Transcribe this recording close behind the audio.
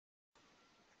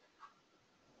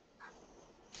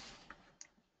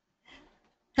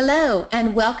Hello,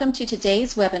 and welcome to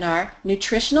today's webinar,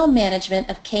 Nutritional Management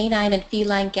of Canine and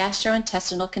Feline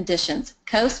Gastrointestinal Conditions,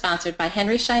 co-sponsored by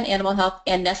Henry Schein Animal Health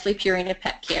and Nestle Purina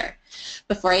Pet Care.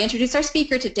 Before I introduce our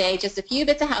speaker today, just a few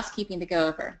bits of housekeeping to go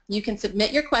over. You can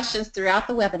submit your questions throughout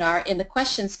the webinar in the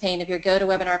questions pane of your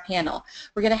GoToWebinar panel.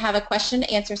 We're going to have a question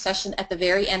and answer session at the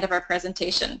very end of our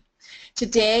presentation.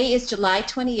 Today is July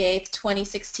 28th,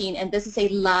 2016, and this is a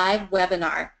live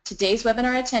webinar. Today's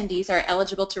webinar attendees are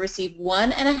eligible to receive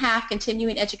 1.5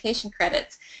 continuing education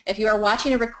credits. If you are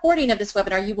watching a recording of this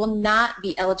webinar, you will not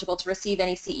be eligible to receive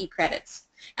any CE credits.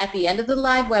 At the end of the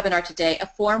live webinar today, a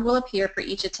form will appear for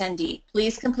each attendee.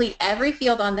 Please complete every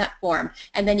field on that form,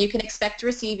 and then you can expect to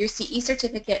receive your CE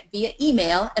certificate via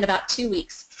email in about 2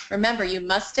 weeks. Remember, you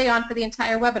must stay on for the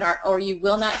entire webinar or you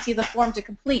will not see the form to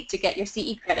complete to get your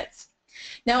CE credits.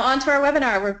 Now on to our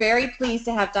webinar. We're very pleased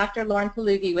to have Dr. Lauren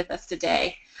Palugi with us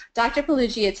today. Dr.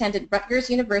 Palugi attended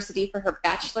Rutgers University for her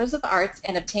Bachelor's of Arts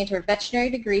and obtained her veterinary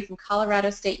degree from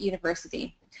Colorado State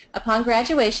University. Upon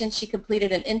graduation, she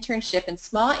completed an internship in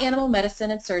small animal medicine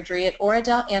and surgery at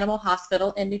Oradell Animal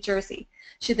Hospital in New Jersey.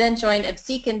 She then joined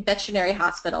Absecon Veterinary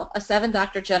Hospital, a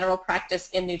 7-doctor general practice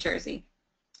in New Jersey.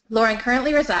 Lauren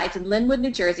currently resides in Linwood,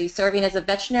 New Jersey, serving as a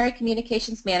veterinary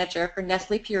communications manager for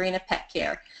Nestle Purina Pet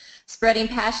Care. Spreading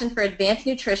passion for advanced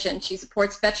nutrition, she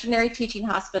supports veterinary teaching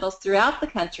hospitals throughout the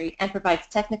country and provides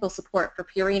technical support for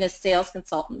Purina's sales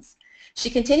consultants. She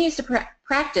continues to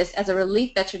practice as a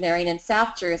relief veterinarian in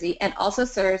South Jersey and also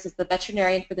serves as the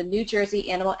veterinarian for the New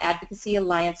Jersey Animal Advocacy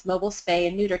Alliance Mobile Spay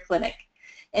and Neuter Clinic.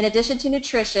 In addition to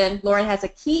nutrition, Lauren has a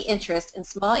key interest in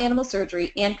small animal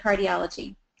surgery and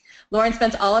cardiology. Lauren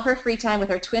spends all of her free time with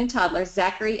her twin toddlers,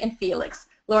 Zachary and Felix.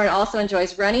 Lauren also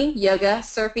enjoys running, yoga,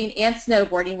 surfing, and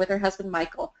snowboarding with her husband,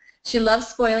 Michael. She loves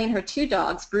spoiling her 2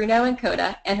 dogs, Bruno and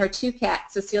Coda, and her 2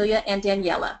 cats, Cecilia and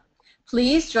Daniela.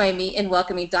 Please join me in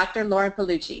welcoming Dr. Lauren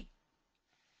Palugi.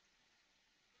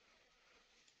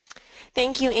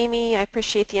 Thank you, Amy. I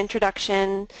appreciate the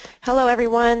introduction. Hello,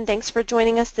 everyone. Thanks for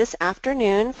joining us this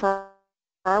afternoon for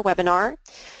our webinar.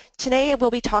 Today,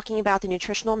 we'll be talking about the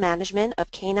nutritional management of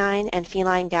canine and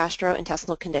feline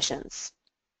gastrointestinal conditions.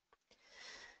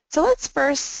 So let's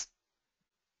first,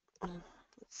 let's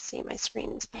see, my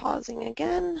screen's pausing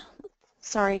again.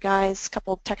 Sorry guys, a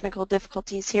couple technical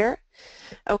difficulties here.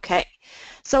 Okay,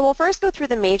 so we'll first go through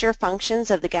the major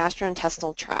functions of the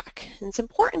gastrointestinal tract. And it's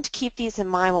important to keep these in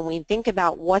mind when we think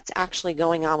about what's actually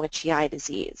going on with GI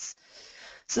disease.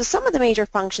 So some of the major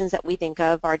functions that we think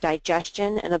of are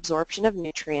digestion and absorption of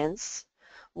nutrients,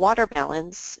 water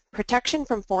balance, protection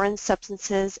from foreign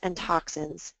substances and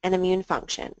toxins, and immune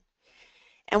function.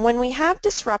 And when we have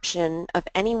disruption of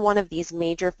any one of these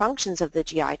major functions of the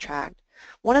GI tract,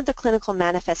 one of the clinical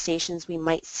manifestations we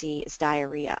might see is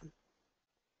diarrhea.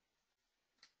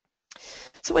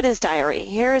 So what is diarrhea?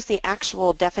 Here is the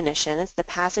actual definition. It's the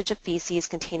passage of feces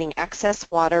containing excess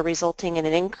water resulting in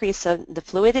an increase of the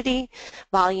fluidity,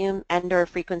 volume, and/or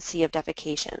frequency of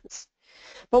defecations.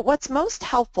 But what's most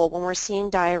helpful when we're seeing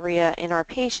diarrhea in our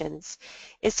patients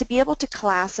is to be able to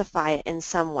classify it in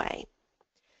some way.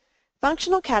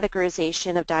 Functional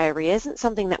categorization of diarrhea isn't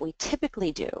something that we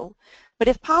typically do, but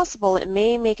if possible, it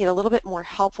may make it a little bit more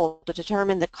helpful to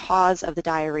determine the cause of the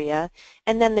diarrhea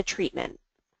and then the treatment.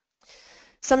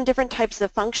 Some different types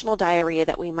of functional diarrhea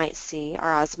that we might see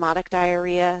are osmotic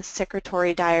diarrhea,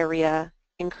 secretory diarrhea,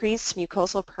 increased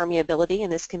mucosal permeability,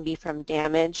 and this can be from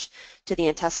damage to the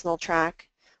intestinal tract,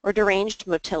 or deranged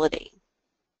motility.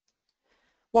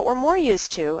 What we're more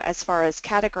used to as far as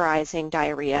categorizing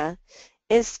diarrhea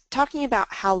is talking about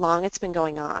how long it's been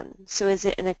going on. So is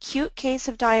it an acute case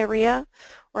of diarrhea,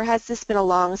 or has this been a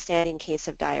long-standing case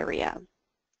of diarrhea?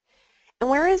 And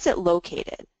where is it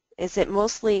located? Is it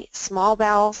mostly small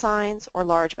bowel signs or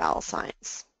large bowel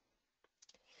signs?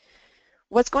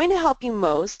 What's going to help you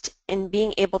most in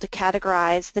being able to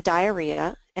categorize the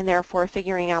diarrhea and therefore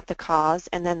figuring out the cause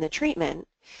and then the treatment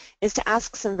is to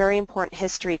ask some very important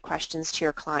history questions to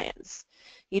your clients.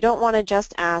 You don't want to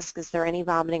just ask, is there any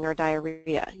vomiting or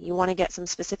diarrhea? You want to get some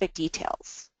specific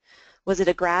details. Was it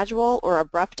a gradual or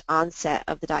abrupt onset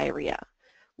of the diarrhea?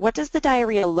 What does the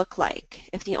diarrhea look like?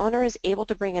 If the owner is able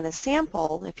to bring in a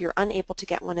sample, if you're unable to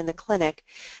get one in the clinic,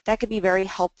 that could be very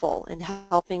helpful in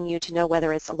helping you to know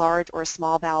whether it's a large or a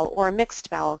small bowel or a mixed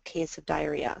bowel case of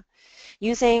diarrhea.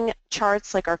 Using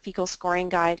charts like our fecal scoring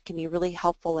guide can be really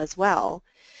helpful as well,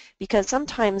 because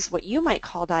sometimes what you might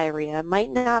call diarrhea might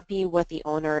not be what the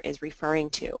owner is referring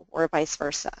to, or vice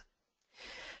versa.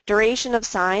 Duration of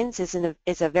signs is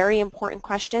a very important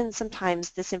question. Sometimes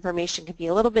this information can be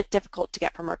a little bit difficult to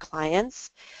get from our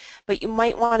clients, but you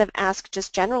might want to ask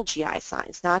just general GI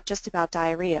signs, not just about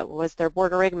diarrhea. Was there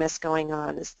borborygmus going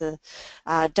on? Does the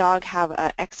dog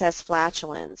have excess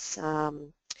flatulence?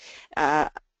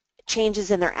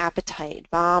 Changes in their appetite,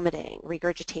 vomiting,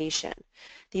 regurgitation.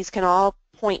 These can all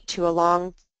point to a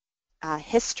long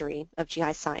history of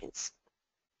GI signs.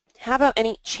 How about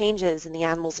any changes in the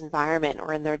animal's environment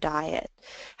or in their diet?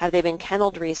 Have they been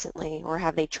kenneled recently or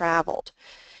have they traveled?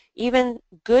 Even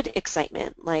good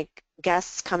excitement, like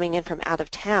guests coming in from out of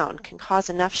town, can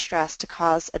cause enough stress to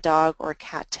cause a dog or a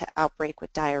cat to outbreak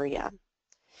with diarrhea.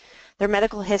 Their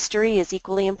medical history is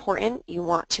equally important. You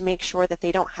want to make sure that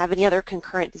they don't have any other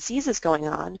concurrent diseases going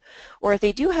on, or if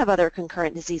they do have other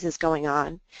concurrent diseases going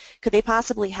on, could they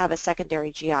possibly have a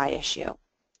secondary GI issue?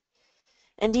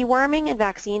 And deworming and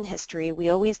vaccine history, we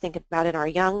always think about in our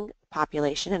young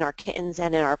population, in our kittens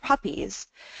and in our puppies,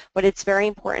 but it's very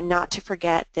important not to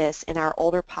forget this in our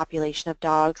older population of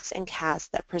dogs and cats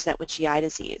that present with GI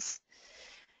disease.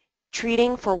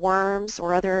 Treating for worms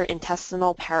or other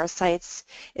intestinal parasites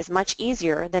is much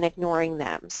easier than ignoring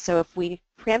them. So if we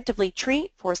preemptively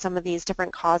treat for some of these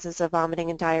different causes of vomiting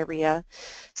and diarrhea,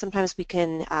 sometimes we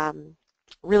can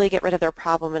really get rid of their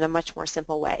problem in a much more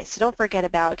simple way. So don't forget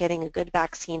about getting a good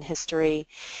vaccine history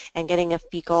and getting a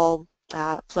fecal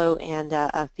flow and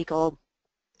a fecal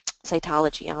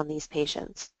cytology on these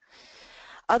patients.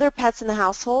 Other pets in the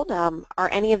household, are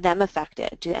any of them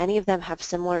affected? Do any of them have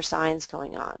similar signs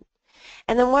going on?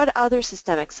 And then what other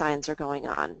systemic signs are going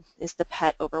on? Is the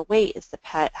pet overweight? Is the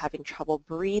pet having trouble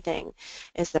breathing?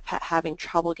 Is the pet having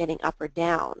trouble getting up or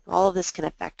down? All of this can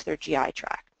affect their GI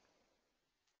tract.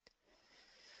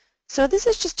 So this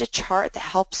is just a chart that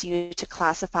helps you to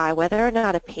classify whether or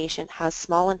not a patient has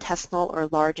small intestinal or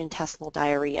large intestinal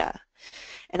diarrhea.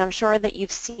 And I'm sure that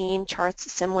you've seen charts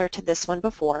similar to this one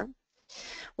before.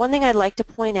 One thing I'd like to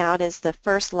point out is the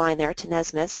first line there,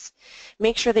 tenesmus.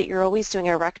 Make sure that you're always doing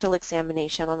a rectal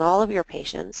examination on all of your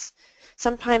patients.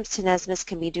 Sometimes tenesmus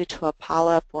can be due to a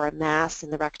polyp or a mass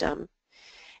in the rectum.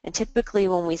 And typically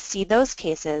when we see those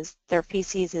cases, their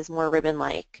feces is more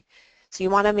ribbon-like. So you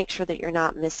want to make sure that you're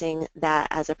not missing that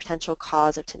as a potential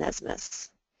cause of tenesmus.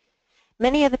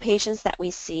 Many of the patients that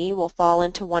we see will fall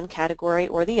into one category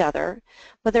or the other,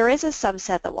 but there is a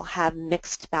subset that will have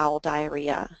mixed bowel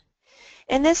diarrhea.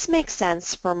 And this makes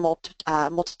sense for a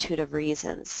multitude of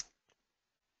reasons.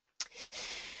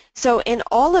 So in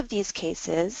all of these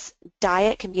cases,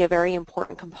 diet can be a very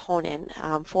important component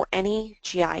for any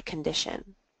GI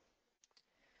condition.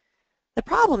 The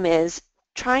problem is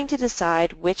trying to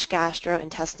decide which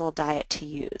gastrointestinal diet to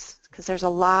use, because there's a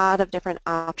lot of different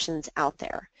options out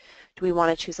there. Do we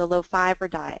want to choose a low-fiber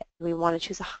diet? Do we want to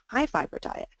choose a high-fiber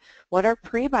diet? What are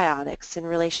prebiotics in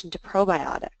relation to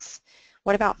probiotics?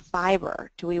 What about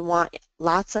fiber? Do we want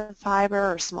lots of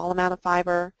fiber or small amount of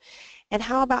fiber? And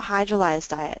how about hydrolyzed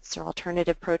diets or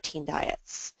alternative protein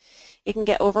diets? It can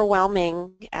get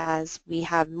overwhelming as we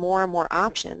have more and more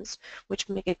options, which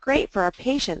can make it great for our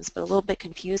patients, but a little bit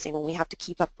confusing when we have to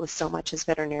keep up with so much as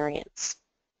veterinarians.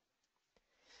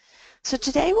 So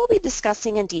today we'll be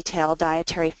discussing in detail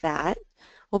dietary fat.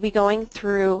 We'll be going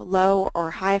through low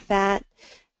or high fat,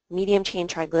 medium chain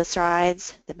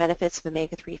triglycerides, the benefits of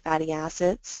omega-3 fatty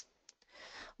acids.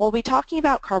 We'll be talking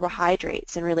about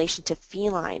carbohydrates in relation to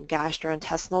feline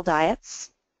gastrointestinal diets.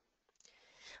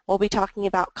 We'll be talking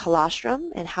about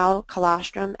colostrum and how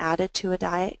colostrum added to a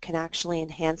diet can actually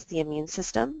enhance the immune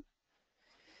system.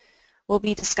 We'll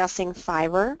be discussing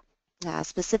fiber.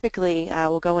 Specifically,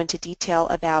 we'll go into detail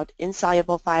about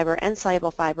insoluble fiber and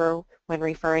soluble fiber when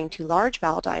referring to large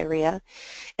bowel diarrhea,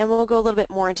 and we'll go a little bit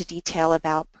more into detail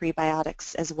about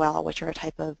prebiotics as well, which are a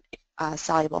type of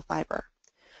soluble fiber.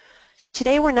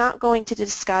 Today we're not going to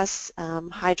discuss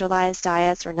hydrolyzed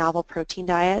diets or novel protein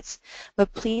diets,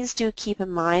 but please do keep in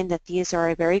mind that these are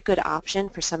a very good option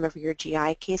for some of your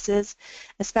GI cases,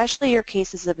 especially your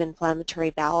cases of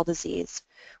inflammatory bowel disease,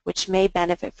 which may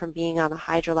benefit from being on a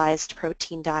hydrolyzed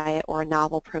protein diet or a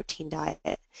novel protein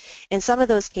diet. In some of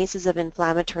those cases of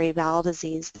inflammatory bowel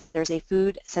disease, there's a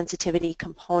food sensitivity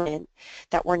component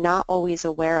that we're not always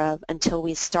aware of until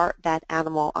we start that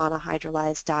animal on a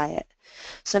hydrolyzed diet.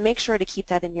 So make sure to keep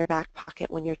that in your back pocket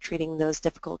when you're treating those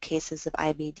difficult cases of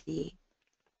IBD.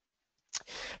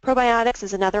 Probiotics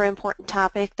is another important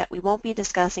topic that we won't be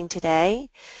discussing today,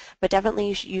 but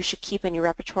definitely you should keep in your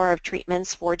repertoire of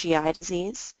treatments for GI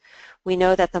disease. We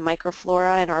know that the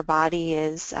microflora in our body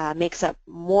makes up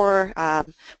more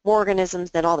organisms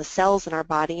than all the cells in our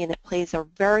body, and it plays a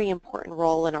very important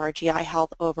role in our GI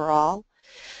health overall.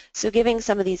 So giving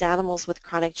some of these animals with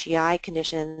chronic GI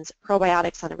conditions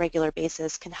probiotics on a regular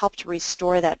basis can help to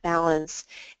restore that balance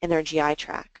in their GI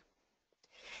tract.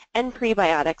 And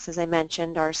prebiotics, as I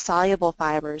mentioned, are soluble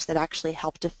fibers that actually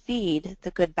help to feed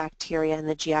the good bacteria in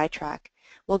the GI tract.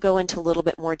 We'll go into a little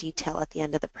bit more detail at the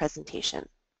end of the presentation.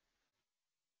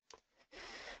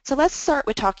 So let's start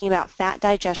with talking about fat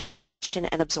digestion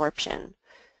and absorption.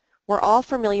 We're all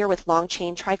familiar with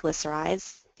long-chain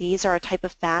triglycerides. These are a type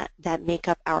of fat that make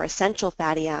up our essential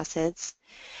fatty acids,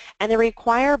 and they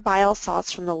require bile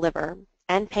salts from the liver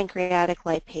and pancreatic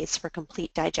lipase for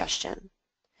complete digestion.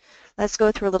 Let's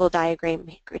go through a little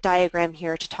diagram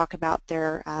here to talk about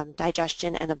their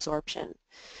digestion and absorption.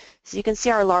 So you can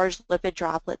see our large lipid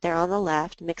droplet there on the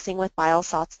left mixing with bile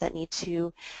salts that need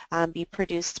to be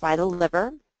produced by the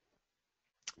liver.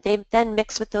 They then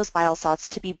mix with those bile salts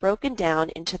to be broken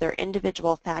down into their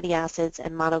individual fatty acids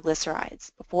and monoglycerides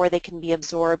before they can be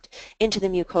absorbed into the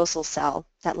mucosal cell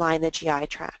that line the GI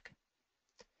tract.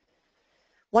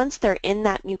 Once they're in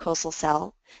that mucosal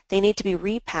cell, they need to be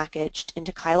repackaged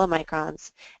into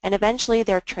chylomicrons, and eventually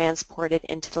they're transported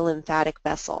into the lymphatic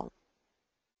vessel.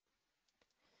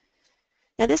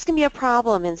 Now this can be a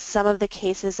problem in some of the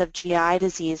cases of GI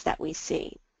disease that we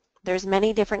see. There's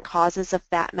many different causes of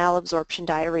fat malabsorption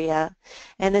diarrhea,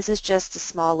 and this is just a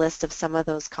small list of some of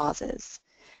those causes.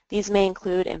 These may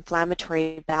include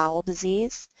inflammatory bowel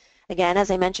disease. Again, as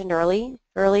I mentioned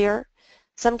earlier,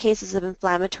 some cases of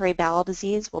inflammatory bowel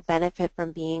disease will benefit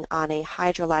from being on a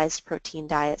hydrolyzed protein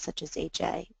diet such as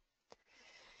HA.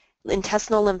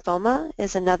 Intestinal lymphoma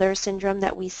is another syndrome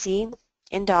that we see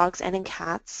in dogs and in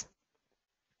cats.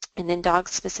 And in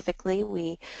dogs specifically,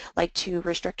 we like to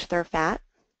restrict their fat.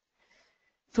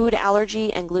 Food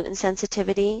allergy and gluten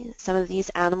sensitivity. Some of these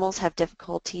animals have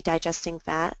difficulty digesting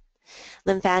fat.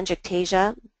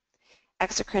 Lymphangiectasia,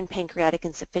 exocrine pancreatic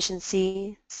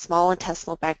insufficiency, small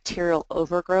intestinal bacterial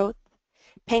overgrowth,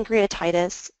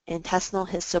 pancreatitis, intestinal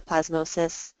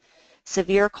histoplasmosis,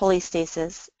 severe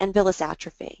cholestasis, and villus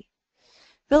atrophy.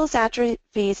 Villus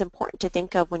atrophy is important to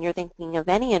think of when you're thinking of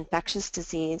any infectious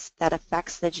disease that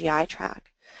affects the GI tract.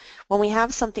 When we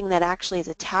have something that actually is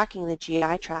attacking the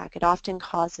GI tract, it often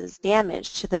causes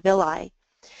damage to the villi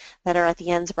that are at the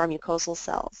ends of our mucosal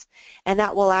cells, and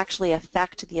that will actually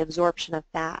affect the absorption of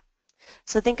fat.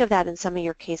 So think of that in some of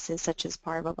your cases such as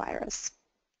parvovirus.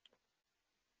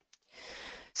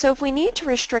 So if we need to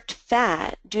restrict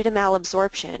fat due to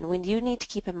malabsorption, we do need to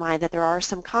keep in mind that there are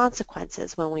some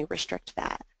consequences when we restrict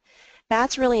fat.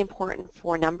 Fat's really important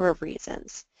for a number of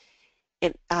reasons.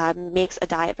 It makes a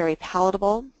diet very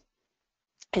palatable.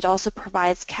 It also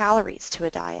provides calories to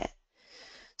a diet.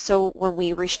 So when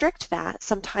we restrict fat,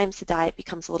 sometimes the diet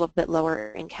becomes a little bit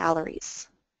lower in calories.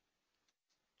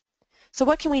 So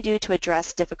what can we do to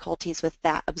address difficulties with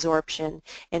fat absorption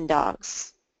in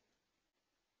dogs?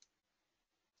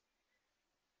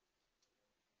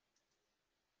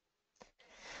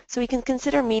 So we can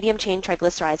consider medium-chain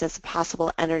triglycerides as a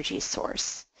possible energy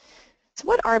source. So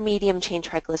what are medium-chain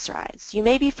triglycerides? You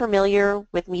may be familiar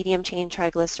with medium-chain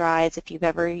triglycerides if you've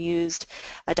ever used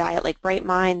a diet like Bright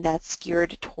Mind that's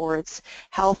geared towards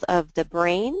health of the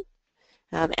brain.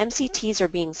 MCTs are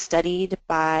being studied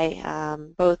by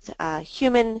both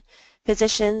human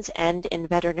physicians and in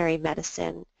veterinary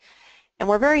medicine. And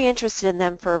we're very interested in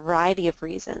them for a variety of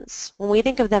reasons. When we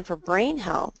think of them for brain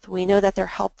health, we know that they're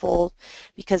helpful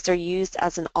because they're used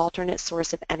as an alternate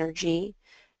source of energy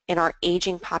in our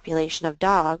aging population of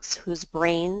dogs whose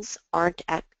brains aren't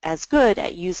as good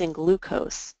at using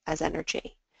glucose as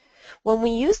energy. When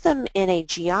we use them in a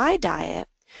GI diet,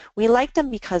 we like them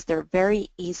because they're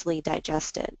very easily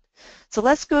digested. So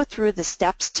let's go through the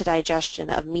steps to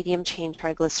digestion of medium-chain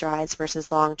triglycerides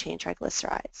versus long-chain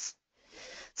triglycerides.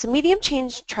 So medium-chain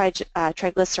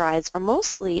triglycerides are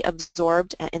mostly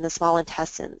absorbed in the small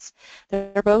intestines.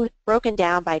 They're both broken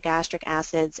down by gastric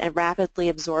acids and rapidly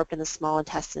absorbed in the small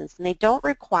intestines, and they don't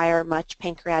require much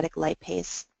pancreatic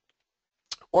lipase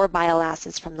or bile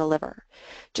acids from the liver.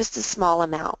 Just a small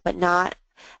amount, but not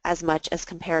as much as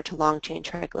compared to long-chain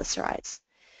triglycerides.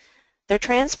 They're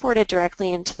transported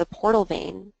directly into the portal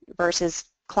vein versus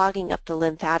clogging up the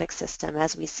lymphatic system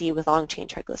as we see with long-chain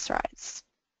triglycerides.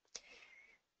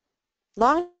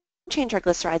 Long-chain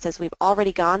triglycerides, as we've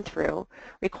already gone through,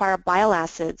 require bile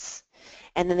acids,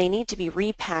 and then they need to be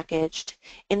repackaged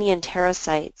in the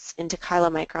enterocytes into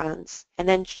chylomicrons and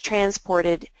then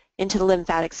transported into the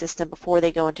lymphatic system before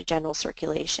they go into general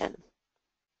circulation.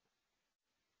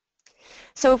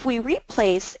 So if we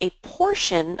replace a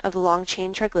portion of the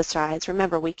long-chain triglycerides,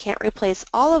 remember we can't replace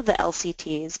all of the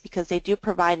LCTs because they do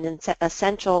provide an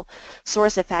essential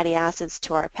source of fatty acids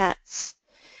to our pets.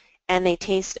 and they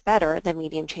taste better than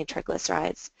medium chain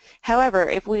triglycerides. However,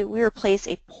 if we replace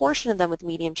a portion of them with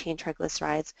medium chain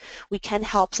triglycerides, we can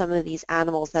help some of these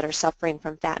animals that are suffering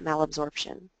from fat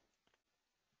malabsorption.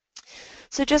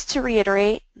 So just to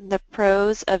reiterate, the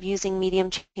pros of using medium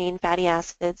chain fatty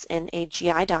acids in a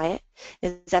GI diet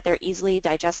is that they're easily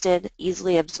digested,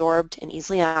 easily absorbed, and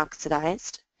easily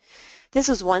oxidized. This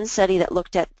was one study that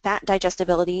looked at fat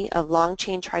digestibility of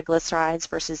long-chain triglycerides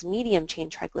versus medium-chain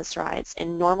triglycerides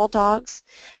in normal dogs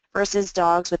versus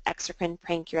dogs with exocrine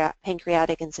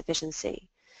pancreatic insufficiency.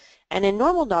 And in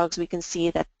normal dogs, we can see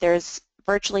that there's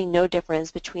virtually no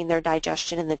difference between their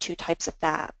digestion in the two types of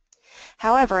fat.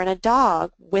 However, in a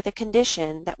dog with a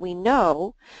condition that we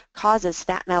know causes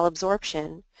fat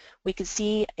malabsorption, we can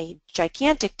see a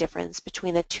gigantic difference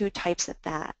between the two types of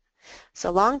fat.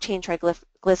 So long-chain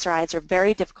triglycerides are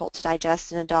very difficult to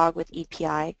digest in a dog with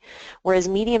EPI, whereas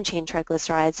medium-chain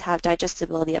triglycerides have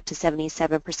digestibility up to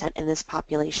 77% in this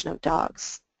population of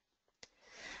dogs.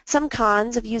 Some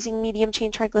cons of using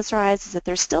medium-chain triglycerides is that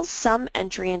there's still some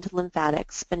entry into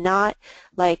lymphatics, but not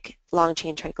like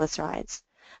long-chain triglycerides.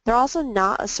 They're also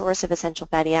not a source of essential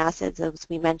fatty acids, as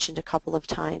we mentioned a couple of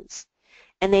times,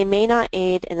 and they may not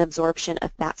aid in absorption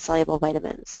of fat-soluble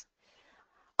vitamins.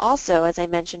 Also, as I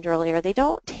mentioned earlier, they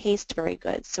don't taste very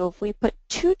good, so if we put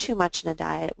too much in a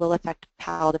diet, it will affect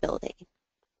palatability.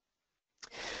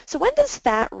 So when does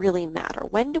fat really matter?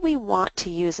 When do we want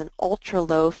to use an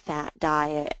ultra-low fat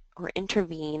diet or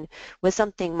intervene with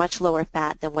something much lower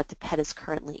fat than what the pet is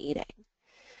currently eating?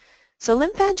 So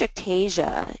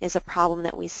lymphangiectasia is a problem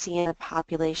that we see in a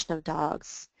population of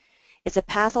dogs. It's a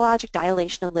pathologic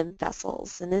dilation of lymph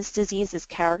vessels, and this disease is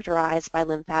characterized by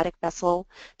lymphatic vessel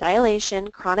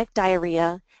dilation, chronic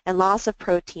diarrhea, and loss of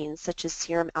proteins such as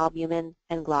serum albumin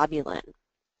and globulin.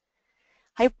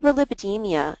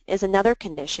 Hyperlipidemia is another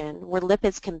condition where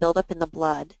lipids can build up in the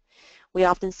blood. We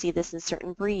often see this in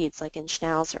certain breeds, like in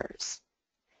schnauzers.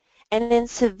 And in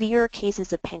severe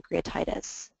cases of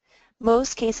pancreatitis.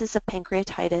 Most cases of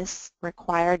pancreatitis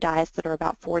require diets that are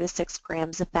about 4 to 6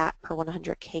 grams of fat per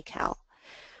 100 kcal.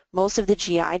 Most of the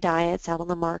GI diets out on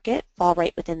the market fall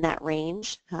right within that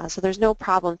range, so there's no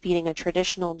problem feeding a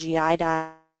traditional GI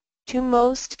diet to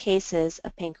most cases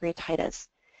of pancreatitis.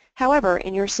 However,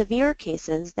 in your severe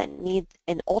cases that need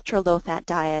an ultra-low-fat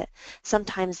diet,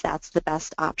 sometimes that's the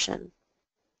best option.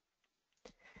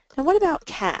 Now what about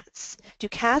cats? Do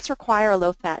cats require a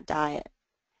low-fat diet?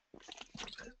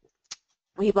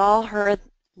 We've all heard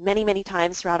many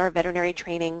times throughout our veterinary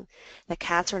training that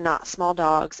cats are not small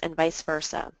dogs and vice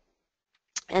versa.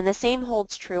 And the same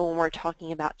holds true when we're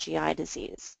talking about GI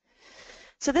disease.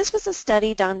 So this was a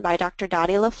study done by Dr.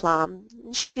 Dottie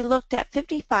LaFlamme. She looked at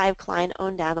 55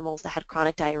 client-owned animals that had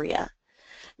chronic diarrhea.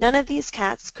 None of these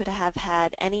cats could have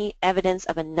had any evidence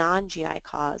of a non-GI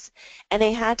cause, and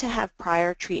they had to have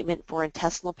prior treatment for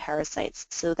intestinal parasites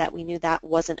so that we knew that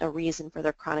wasn't a reason for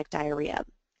their chronic diarrhea.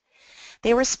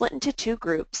 They were split into two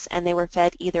groups, and they were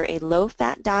fed either a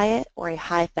low-fat diet or a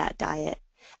high-fat diet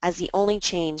as the only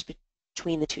change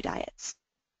between the two diets.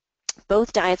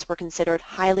 Both diets were considered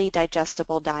highly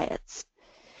digestible diets.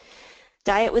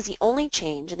 Diet was the only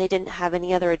change, and they didn't have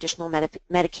any other additional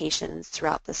medications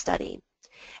throughout the study.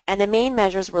 And the main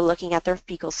measures were looking at their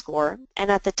fecal score,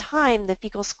 and at the time, the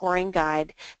fecal scoring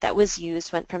guide that was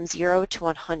used went from 0 to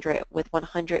 100, with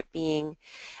 100 being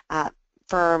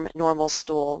firm, normal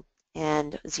stool,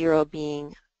 and 0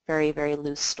 being very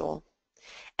loose stool.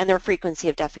 And their frequency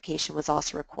of defecation was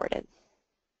also recorded.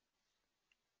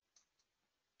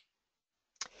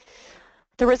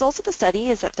 The results of the study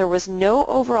is that there was no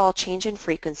overall change in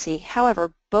frequency.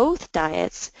 However, both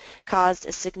diets caused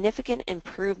a significant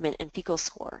improvement in fecal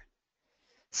score.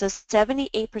 So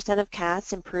 78% of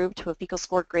cats improved to a fecal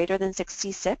score greater than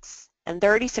 66, and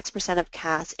 36% of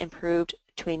cats improved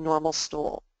to a normal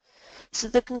stool. So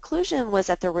the conclusion was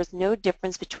that there was no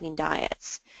difference between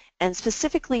diets, and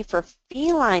specifically for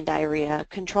feline diarrhea,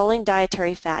 controlling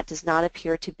dietary fat does not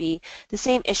appear to be the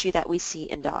same issue that we see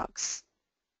in dogs.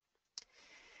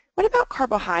 What about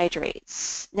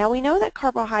carbohydrates? Now we know that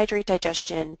carbohydrate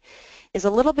digestion is a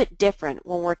little bit different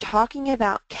when we're talking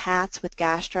about cats with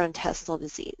gastrointestinal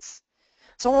disease.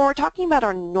 So when we're talking about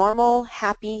our normal,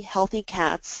 happy, healthy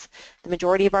cats, the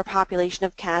majority of our population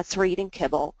of cats who are eating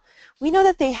kibble, we know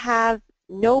that they have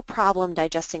no problem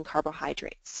digesting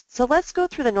carbohydrates. So let's go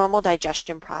through the normal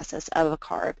digestion process of a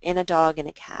carb in a dog and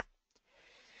a cat.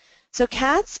 So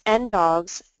cats and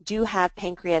dogs do have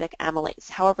pancreatic amylase.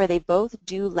 However, they both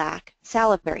do lack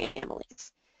salivary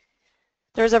amylase.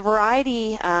 There's a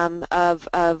variety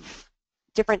of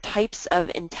different types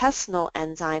of intestinal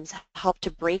enzymes help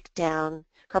to break down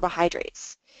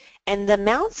carbohydrates. And the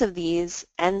amounts of these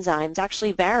enzymes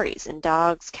actually varies in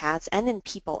dogs, cats, and in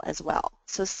people as well.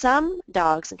 So some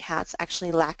dogs and cats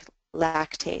actually lack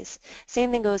lactase.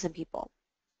 Same thing goes in people.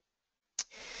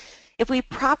 If we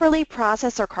properly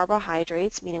process our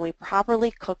carbohydrates, meaning we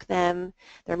properly cook them,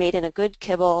 they're made in a good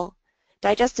kibble,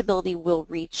 digestibility will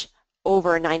reach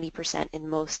over 90% in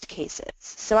most cases.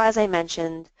 So as I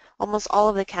mentioned, almost all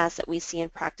of the cats that we see in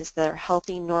practice that are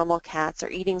healthy, normal cats are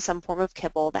eating some form of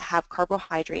kibble that have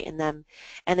carbohydrate in them,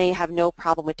 and they have no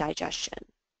problem with digestion.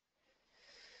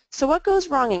 So what goes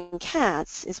wrong in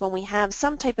cats is when we have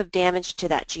some type of damage to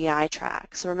that GI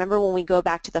tract. So remember when we go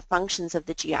back to the functions of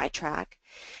the GI tract,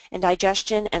 and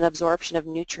digestion and absorption of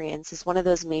nutrients is one of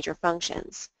those major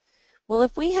functions. Well,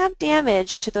 if we have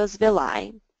damage to those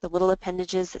villi, the little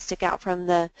appendages that stick out from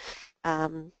the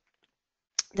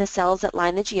cells that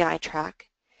line the GI tract,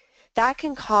 that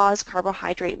can cause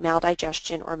carbohydrate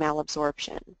maldigestion or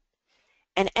malabsorption.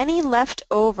 And any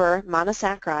leftover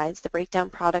monosaccharides, the breakdown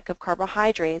product of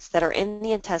carbohydrates that are in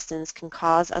the intestines, can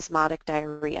cause osmotic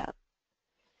diarrhea.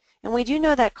 And we do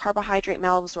know that carbohydrate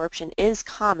malabsorption is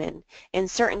common in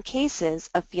certain cases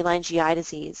of feline GI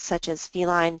disease, such as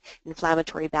feline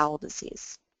inflammatory bowel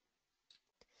disease.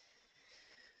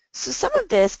 So some of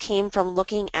this came from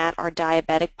looking at our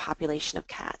diabetic population of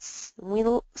cats. We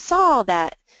saw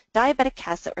that diabetic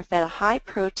cats that were fed a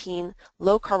high-protein,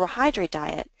 low-carbohydrate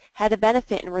diet had a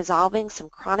benefit in resolving some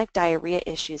chronic diarrhea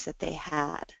issues that they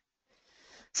had.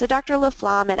 So Dr.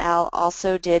 Laflamme et al.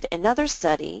 Also did another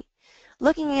study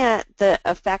looking at the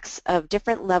effects of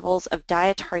different levels of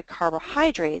dietary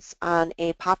carbohydrates on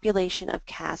a population of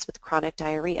cats with chronic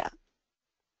diarrhea.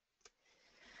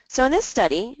 So in this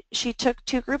study, she took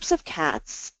two groups of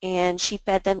cats and she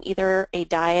fed them either a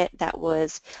diet that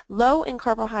was low in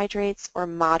carbohydrates or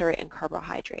moderate in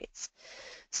carbohydrates.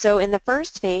 So in the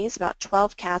first phase, about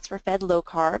 12 cats were fed low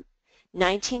carb,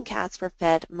 19 cats were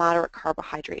fed moderate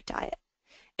carbohydrate diet.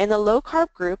 In the low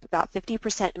carb group, about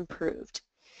 50% improved.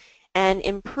 And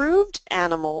improved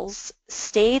animals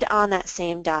stayed on that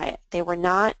same diet. They were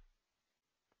not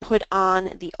put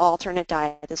on the alternate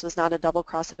diet. This was not a double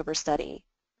crossover study.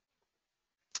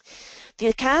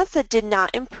 The cats that did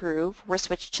not improve were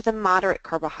switched to the moderate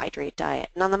carbohydrate diet.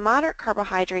 And on the moderate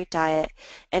carbohydrate diet,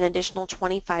 an additional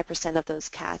 25% of those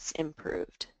cats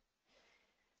improved.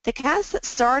 The cats that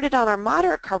started on our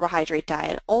moderate carbohydrate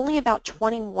diet, only about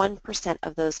 21%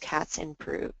 of those cats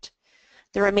improved.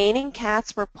 The remaining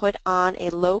cats were put on a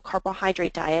low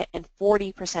carbohydrate diet and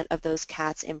 40% of those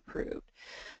cats improved.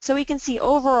 So we can see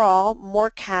overall more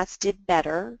cats did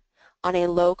better on a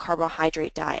low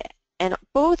carbohydrate diet, and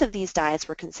both of these diets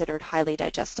were considered highly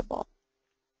digestible.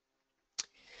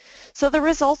 So the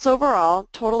results overall,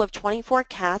 total of 24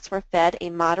 cats were fed a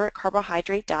moderate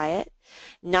carbohydrate diet,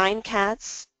 9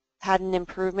 cats had an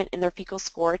improvement in their fecal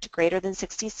score to greater than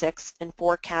 66 and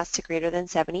 4 cats to greater than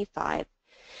 75.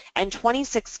 And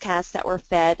 26 cats that were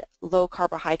fed low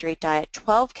carbohydrate diet,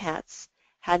 12 cats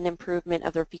had an improvement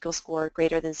of their fecal score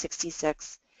greater than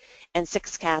 66 and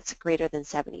 6 cats greater than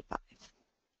 75.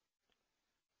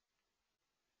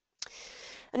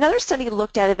 Another study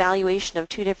looked at evaluation of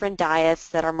 2 different diets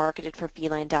that are marketed for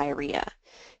feline diarrhea.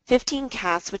 15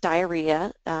 cats with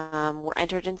diarrhea were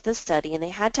entered into the study, and they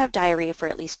had to have diarrhea for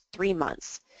at least 3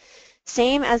 months.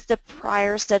 Same as the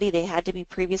prior study, they had to be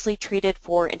previously treated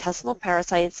for intestinal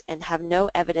parasites and have no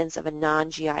evidence of a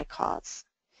non-GI cause.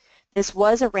 This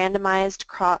was a randomized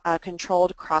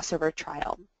controlled crossover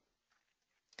trial.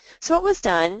 So what was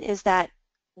done is that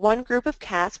one group of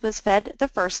cats was fed the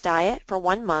first diet for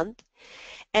 1 month,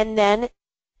 and then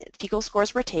fecal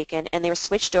scores were taken and they were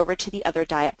switched over to the other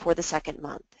diet for the second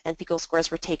month, and fecal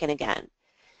scores were taken again.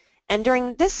 And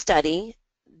during this study,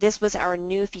 this was our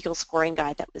new fecal scoring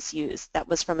guide that was used. That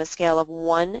was from a scale of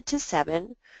 1 to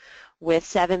 7, with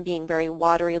 7 being very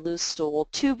watery, loose stool,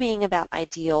 2 being about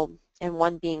ideal, and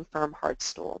 1 being firm, hard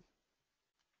stool.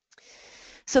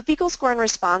 So fecal score in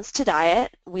response to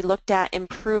diet, we looked at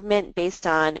improvement based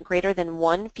on greater than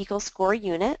 1 fecal score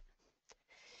unit.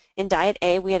 In diet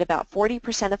A, we had about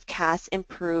 40% of cats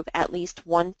improve at least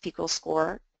 1 fecal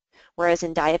score, whereas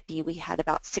in diet B, we had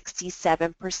about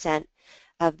 67%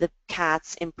 of the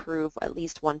cats improve at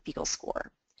least 1 fecal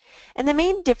score. And the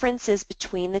main differences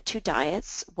between the 2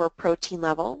 diets were protein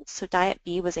level. So diet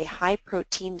B was a high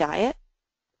protein diet.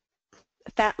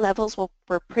 Fat levels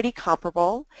were pretty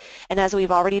comparable, and as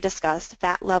we've already discussed,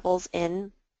 fat levels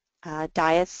in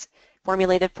diets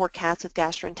formulated for cats with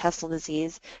gastrointestinal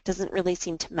disease doesn't really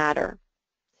seem to matter.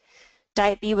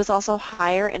 Diet B was also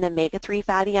higher in omega-3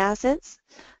 fatty acids,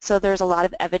 so there's a lot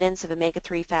of evidence of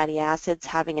omega-3 fatty acids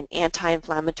having an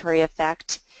anti-inflammatory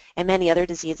effect and many other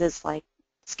diseases like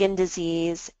skin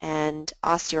disease, and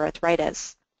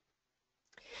osteoarthritis.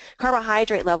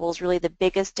 Carbohydrate level is really the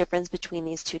biggest difference between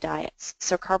these two diets.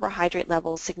 So carbohydrate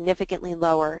level is significantly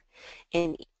lower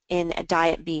in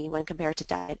diet B when compared to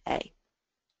diet A.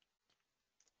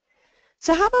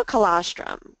 So how about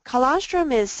colostrum?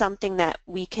 Colostrum is something that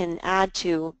we can add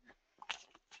to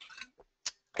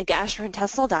a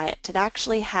gastrointestinal diet to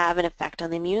actually have an effect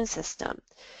on the immune system.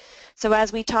 So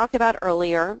as we talked about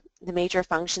earlier, the major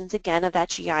functions again of that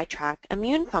GI tract,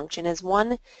 immune function is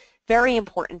one very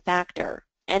important factor.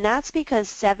 And that's because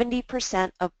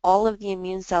 70% of all of the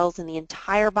immune cells in the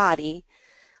entire body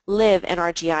live in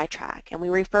our GI tract, and we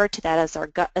refer to that as our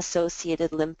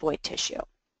gut-associated lymphoid tissue.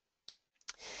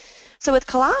 So with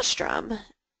colostrum,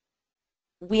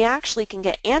 we actually can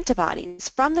get antibodies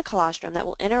from the colostrum that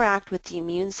will interact with the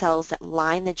immune cells that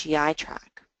line the GI tract.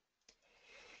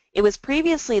 It was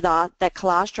previously thought that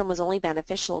colostrum was only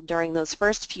beneficial during those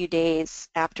first few days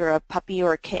after a puppy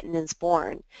or a kitten is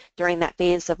born, during that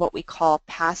phase of what we call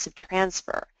passive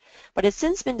transfer. But it's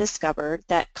since been discovered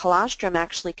that colostrum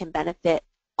actually can benefit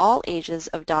all ages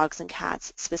of dogs and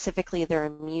cats, specifically their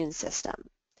immune system.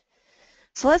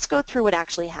 So let's go through what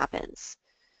actually happens.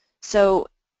 So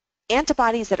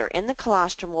antibodies that are in the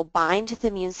colostrum will bind to the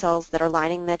immune cells that are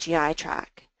lining the GI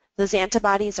tract. Those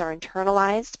antibodies are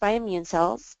internalized by immune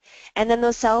cells, and then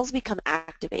those cells become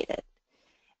activated.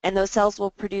 And those cells will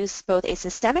produce both a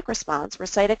systemic response, where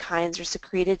cytokines are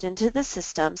secreted into the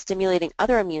system, stimulating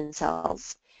other immune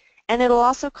cells, and it'll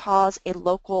also cause a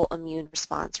local immune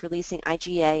response, releasing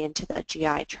IgA into the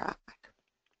GI tract.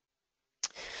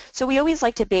 So we always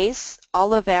like to base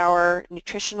all of our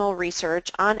nutritional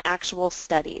research on actual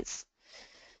studies.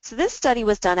 So this study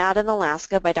was done out in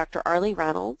Alaska by Dr. Arlie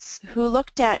Reynolds, who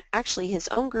looked at actually his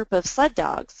own group of sled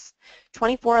dogs,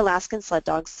 24 Alaskan sled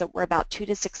dogs that were about 2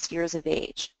 to 6 years of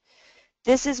age.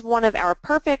 This is one of our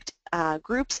perfect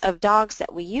groups of dogs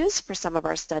that we use for some of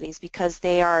our studies because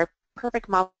they are a perfect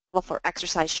model for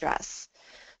exercise stress.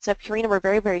 So at Purina, we're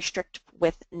very, very strict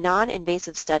with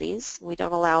non-invasive studies. We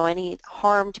don't allow any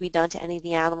harm to be done to any of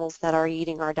the animals that are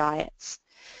eating our diets.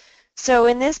 So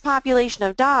in this population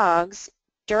of dogs,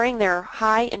 during their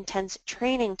high intense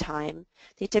training time,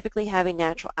 they typically have a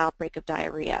natural outbreak of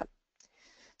diarrhea.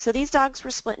 So these dogs were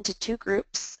split into two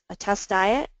groups, a test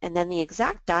diet and then the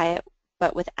exact diet,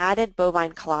 but with added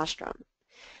bovine colostrum.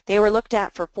 They were looked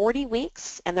at for 40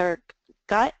 weeks and their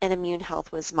gut and immune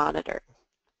health was monitored.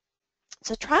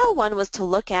 So trial one was to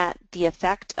look at the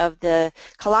effect of the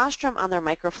colostrum on their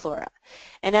microflora.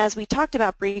 And as we talked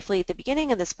about briefly at the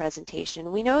beginning of this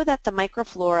presentation, we know that the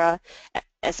microflora,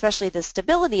 especially the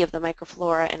stability of the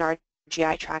microflora in our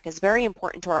GI tract, is very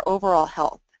important to our overall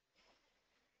health.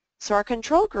 So our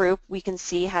control group, we can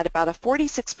see, had about a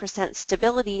 46%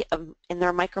 stability in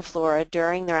their microflora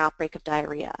during their outbreak of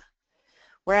diarrhea,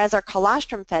 whereas our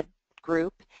colostrum-fed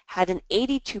group had an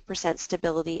 82%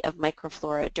 stability of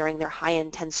microflora during their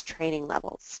high-intense training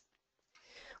levels.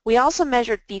 We also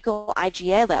measured fecal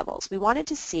IgA levels. We wanted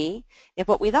to see if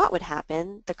what we thought would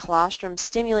happen, the colostrum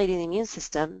stimulating the immune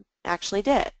system, actually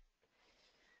did.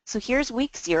 So here's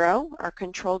week 0, our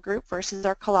control group versus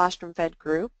our colostrum-fed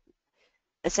group.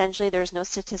 Essentially, there's no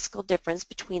statistical difference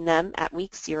between them at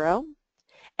week 0.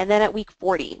 And then at week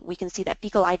 40, we can see that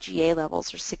fecal IgA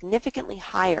levels are significantly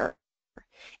higher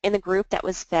in the group that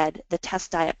was fed the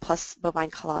test diet plus bovine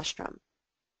colostrum.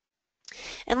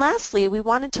 And lastly, we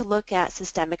wanted to look at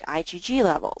systemic IgG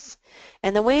levels.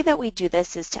 And the way that we do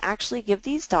this is to actually give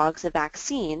these dogs a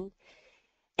vaccine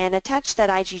and attach that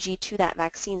IgG to that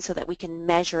vaccine so that we can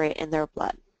measure it in their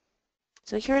blood.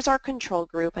 So here's our control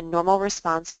group, a normal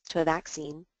response to a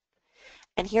vaccine.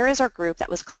 And here is our group that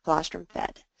was colostrum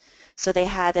fed. So they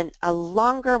had a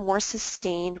longer, more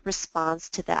sustained response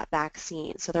to that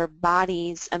vaccine. So their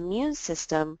body's immune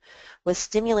system was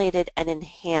stimulated and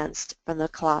enhanced from the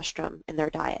colostrum in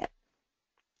their diet.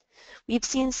 We've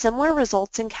seen similar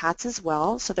results in cats as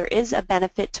well, so there is a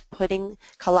benefit to putting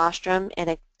colostrum in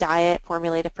a diet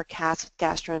formulated for cats with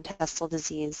gastrointestinal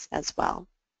disease as well.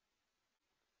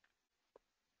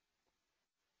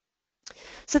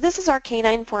 So this is our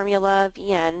canine formula of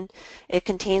EN. It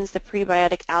contains the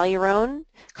prebiotic alurone,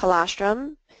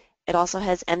 colostrum. It also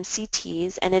has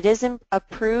MCTs, and it is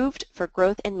approved for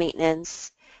growth and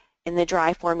maintenance in the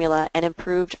dry formula and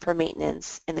improved for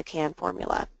maintenance in the canned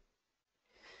formula.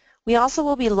 We also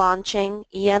will be launching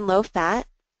EN low fat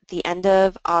at the end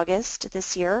of August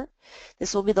this year.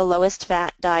 This will be the lowest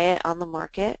fat diet on the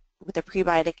market with a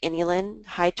prebiotic inulin,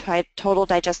 high total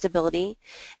digestibility,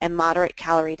 and moderate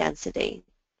calorie density.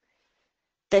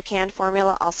 The canned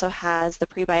formula also has the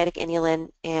prebiotic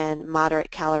inulin and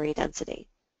moderate calorie density.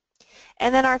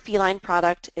 And then our feline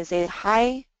product is a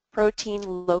high protein,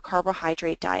 low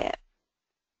carbohydrate diet.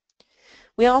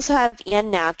 We also have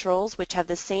EN Naturals, which have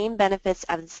the same benefits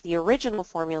as the original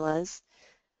formulas,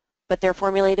 but they're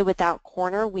formulated without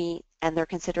corn or wheat, and they're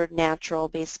considered natural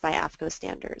based by AAFCO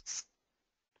standards.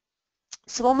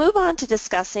 So we'll move on to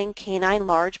discussing canine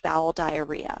large bowel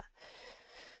diarrhea.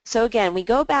 So again, we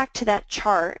go back to that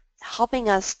chart helping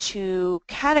us to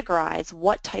categorize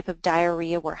what type of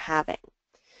diarrhea we're having.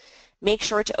 Make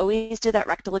sure to always do that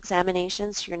rectal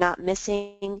examination so you're not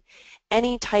missing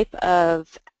any type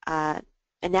of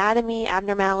anatomy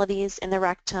abnormalities in the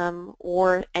rectum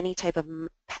or any type of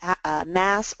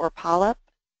mass or polyp.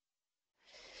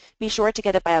 Be sure to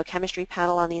get a biochemistry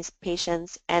panel on these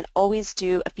patients and always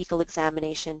do a fecal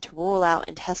examination to rule out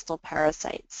intestinal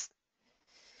parasites.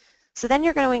 So then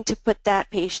you're going to put that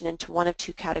patient into one of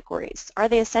two categories. Are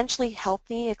they essentially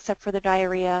healthy except for the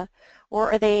diarrhea,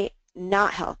 or are they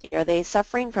not healthy? Are they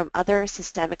suffering from other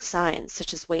systemic signs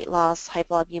such as weight loss,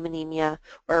 hypoalbuminemia,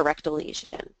 or a rectal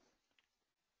lesion?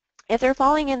 If they're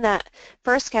falling in that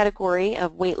first category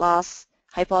of weight loss,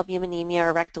 hypoalbuminemia,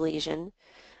 or rectal lesion,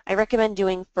 I recommend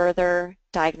doing further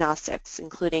diagnostics,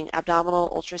 including abdominal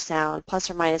ultrasound, plus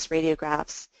or minus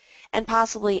radiographs, and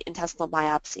possibly intestinal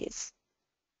biopsies.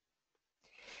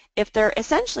 If they're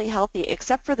essentially healthy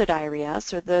except for the diarrhea,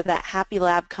 so they're that happy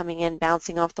lab coming in,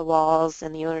 bouncing off the walls,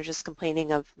 and the owner just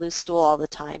complaining of loose stool all the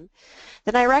time,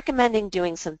 then I recommend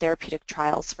doing some therapeutic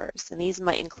trials first. And these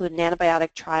might include an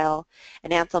antibiotic trial,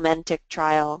 an anthelmintic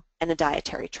trial, and a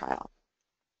dietary trial.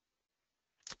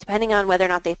 Depending on whether or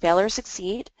not they fail or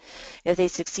succeed. If they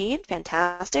succeed,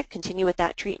 fantastic, continue with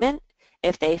that treatment.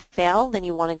 If they fail, then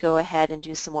you want to go ahead and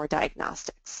do some more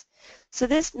diagnostics. So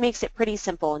this makes it pretty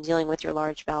simple in dealing with your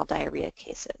large bowel diarrhea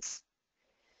cases.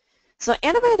 So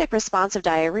antibiotic responsive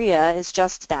diarrhea is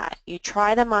just that. You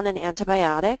try them on an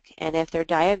antibiotic, and if their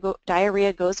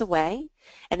diarrhea goes away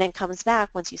and then comes back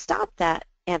once you stop that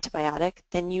antibiotic,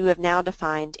 then you have now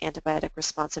defined antibiotic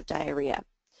responsive diarrhea.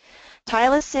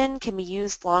 Tylosin can be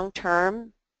used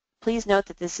long-term. Please note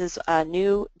that this is a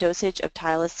new dosage of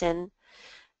tylosin.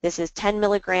 This is 10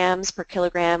 milligrams per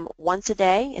kilogram once a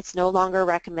day. It's no longer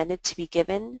recommended to be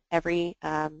given every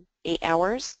 8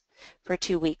 hours for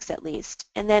 2 weeks at least.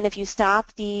 And then if you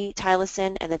stop the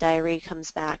tylosin and the diarrhea comes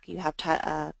back, you have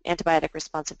antibiotic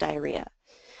responsive diarrhea.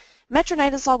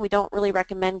 Metronidazole we don't really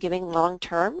recommend giving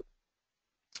long-term.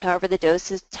 However, the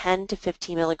dose is 10 to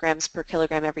 15 milligrams per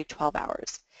kilogram every 12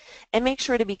 hours. And make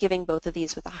sure to be giving both of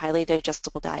these with a highly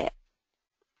digestible diet.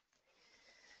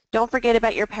 Don't forget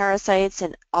about your parasites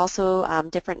and also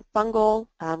different fungal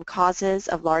causes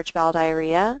of large bowel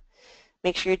diarrhea.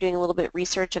 Make sure you're doing a little bit of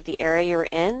research of the area you're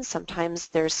in. Sometimes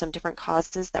there's some different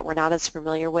causes that we're not as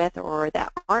familiar with or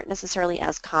that aren't necessarily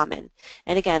as common.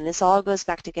 And again, this all goes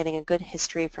back to getting a good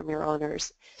history from your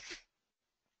owners.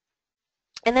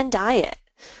 And then diet.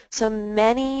 So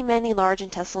many large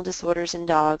intestinal disorders in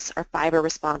dogs are fiber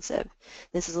responsive.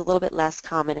 This is a little bit less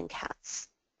common in cats.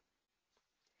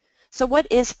 So what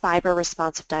is fiber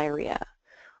responsive diarrhea?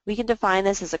 We can define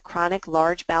this as a chronic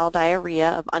large bowel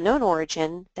diarrhea of unknown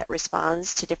origin that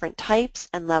responds to different types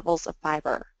and levels of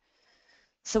fiber.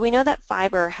 So we know that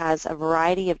fiber has a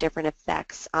variety of different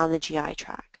effects on the GI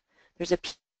tract. There's a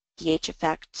pH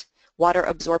effect, water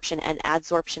absorption and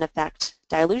adsorption effect,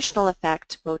 dilutional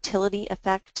effect, motility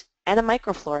effect, and a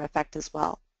microflora effect as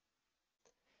well.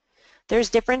 There's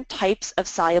different types of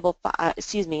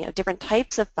different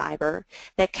types of fiber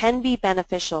that can be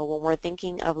beneficial when we're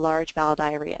thinking of large bowel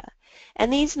diarrhea.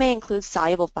 And these may include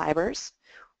soluble fibers,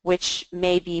 which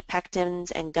may be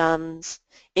pectins and gums,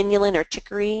 inulin or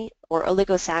chicory, or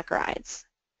oligosaccharides.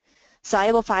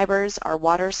 Soluble fibers are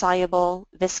water-soluble,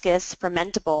 viscous,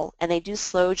 fermentable, and they do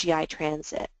slow GI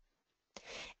transit.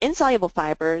 Insoluble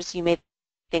fibers you may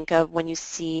think of when you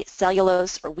see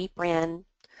cellulose or wheat bran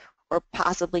or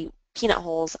possibly peanut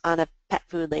hulls on a pet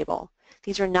food label.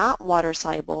 These are not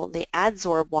water-soluble, they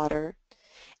adsorb water,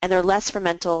 and they're less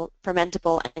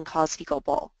fermentable and cause fecal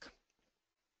bulk.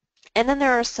 And then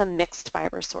there are some mixed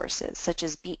fiber sources, such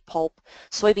as beet pulp,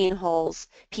 soybean hulls,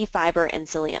 pea fiber, and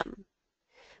psyllium.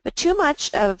 But too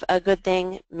much of a good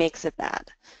thing makes it bad.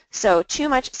 So too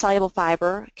much soluble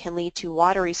fiber can lead to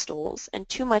watery stools, and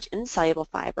too much insoluble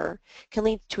fiber can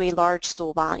lead to a large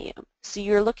stool volume. So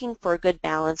you're looking for a good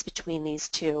balance between these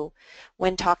two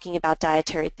when talking about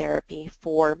dietary therapy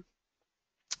for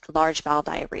large bowel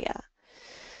diarrhea.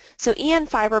 So EN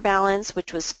fiber balance,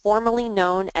 which was formerly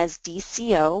known as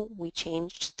DCO, we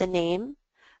changed the name.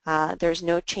 There's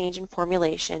no change in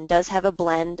formulation, does have a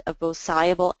blend of both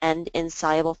soluble and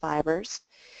insoluble fibers,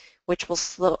 which will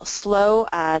slow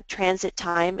transit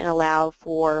time and allow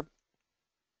for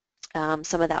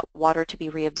some of that water to be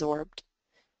reabsorbed.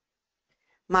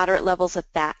 Moderate levels of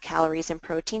fat, calories, and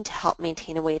protein to help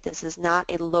maintain a weight. This is not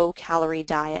a low-calorie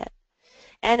diet.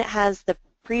 And it has the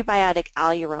prebiotic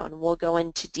alurone. We'll go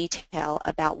into detail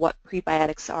about what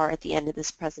prebiotics are at the end of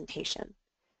this presentation.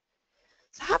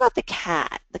 So how about the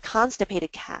cat, the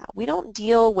constipated cat? We don't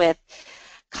deal with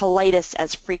colitis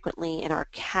as frequently in our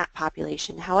cat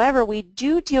population. However, we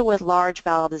do deal with large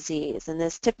bowel disease, and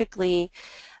this typically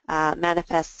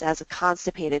manifests as a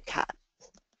constipated cat.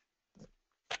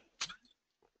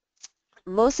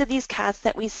 Most of these cats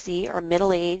that we see are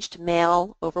middle-aged,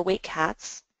 male, overweight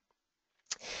cats.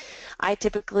 I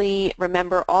typically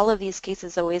remember all of these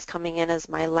cases always coming in as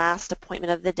my last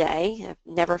appointment of the day. I've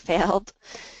never failed.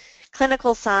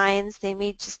 Clinical signs, they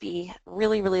may just be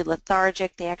really, really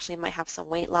lethargic. They actually might have some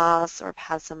weight loss or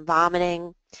have some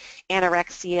vomiting,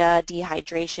 anorexia,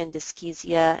 dehydration,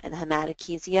 dyschezia, and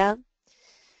hematochezia.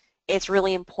 It's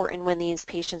really important when these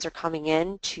patients are coming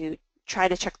in to try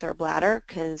to check their bladder,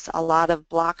 because a lot of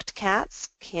blocked cats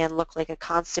can look like a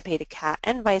constipated cat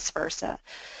and vice versa.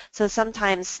 So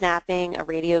sometimes snapping a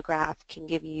radiograph can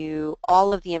give you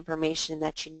all of the information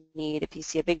that you need if you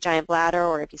see a big giant bladder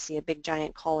or if you see a big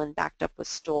giant colon backed up with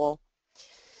stool.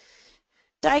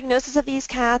 Diagnosis of these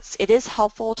cats, it is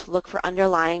helpful to look for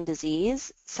underlying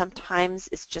disease. Sometimes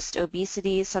it's just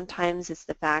obesity, sometimes it's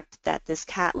the fact that this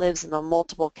cat lives in a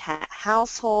multiple cat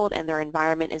household and their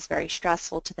environment is very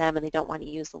stressful to them and they don't want to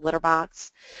use the litter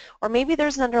box. Or maybe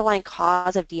there's an underlying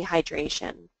cause of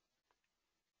dehydration.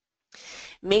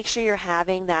 Make sure you're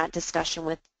having that discussion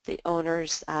with the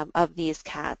owners of these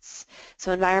cats.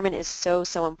 So environment is so,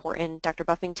 so important. Dr.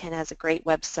 Buffington has a great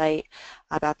website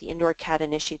about the Indoor Cat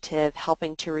Initiative,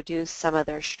 helping to reduce some of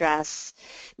their stress,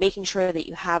 making sure that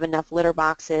you have enough litter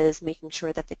boxes, making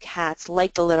sure that the cats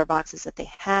like the litter boxes that they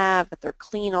have, that they're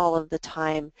clean all of the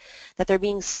time, that they're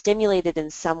being stimulated in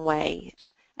some way.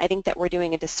 I think that we're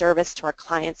doing a disservice to our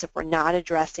clients if we're not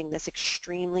addressing this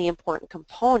extremely important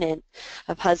component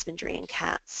of husbandry in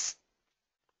cats.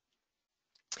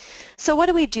 So what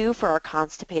do we do for our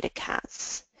constipated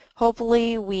cats?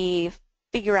 Hopefully we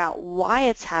figure out why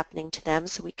it's happening to them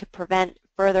so we could prevent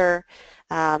further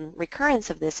recurrence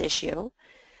of this issue.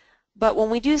 But when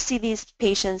we do see these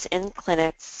patients in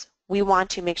clinics, we want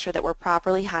to make sure that we're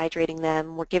properly hydrating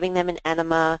them, we're giving them an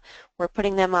enema, we're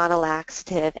putting them on a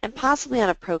laxative, and possibly on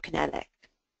a prokinetic.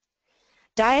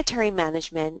 Dietary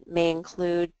management may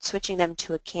include switching them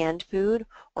to a canned food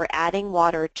or adding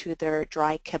water to their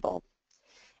dry kibble,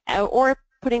 or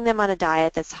putting them on a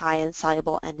diet that's high in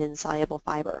soluble and insoluble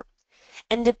fiber.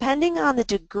 And depending on the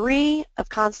degree of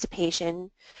constipation,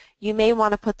 you may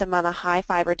want to put them on a high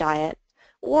fiber diet,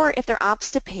 or if they're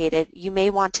obstipated, you may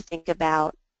want to think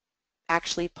about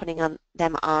actually putting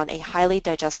them on a highly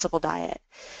digestible diet.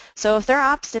 So if they're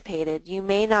obstipated, you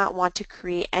may not want to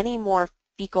create any more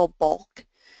fecal bulk.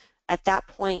 At that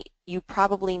point, you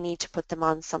probably need to put them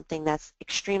on something that's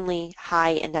extremely high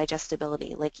in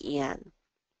digestibility, like EN.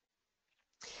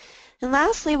 And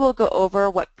lastly, we'll go over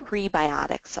what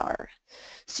prebiotics are.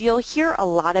 So you'll hear a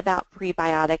lot about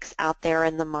prebiotics out there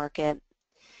in the market.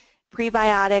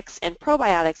 Prebiotics and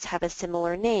probiotics have a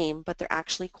similar name, but they're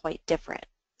actually quite different.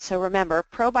 So remember,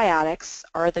 probiotics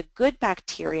are the good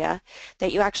bacteria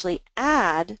that you actually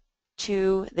add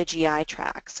to the GI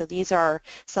tract. So these are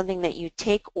something that you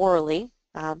take orally,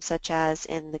 such as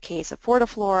in the case of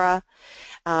Fortiflora,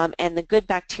 and the good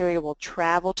bacteria will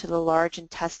travel to the large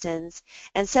intestines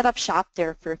and set up shop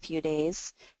there for a few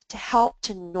days to help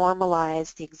to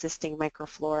normalize the existing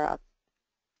microflora.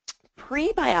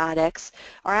 Prebiotics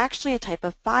are actually a type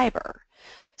of fiber.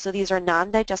 So these are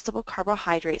non-digestible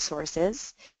carbohydrate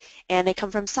sources, and they come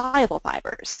from soluble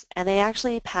fibers, and they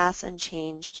actually pass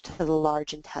unchanged to the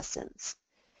large intestines.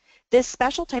 This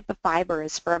special type of fiber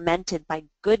is fermented by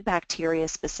good bacteria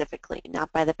specifically,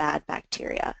 not by the bad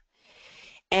bacteria.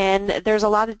 And there's a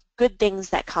lot of good things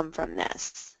that come from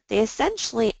this. They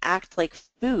essentially act like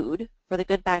food for the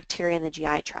good bacteria in the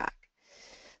GI tract.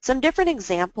 Some different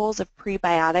examples of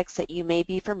prebiotics that you may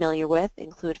be familiar with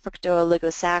include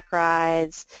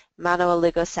fructooligosaccharides,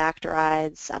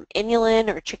 monooligosaccharides,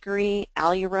 inulin or chicory,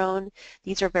 alurone.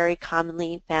 These are very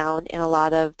commonly found in a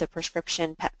lot of the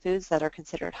prescription pet foods that are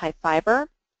considered high fiber.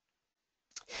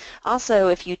 Also,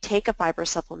 if you take a fiber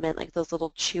supplement like those little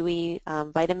chewy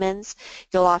vitamins,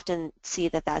 you'll often see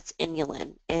that that's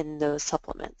inulin in those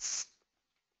supplements.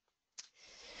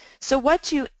 So what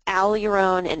do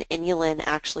alurone and inulin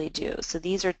actually do? So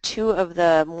these are two of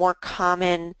the more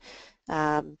common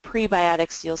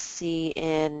prebiotics you'll see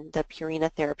in the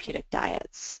Purina therapeutic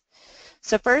diets.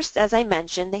 So first, as I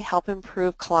mentioned, they help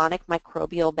improve colonic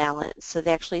microbial balance. So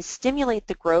they actually stimulate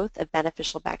the growth of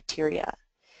beneficial bacteria.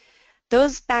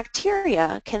 Those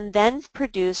bacteria can then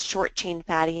produce short-chain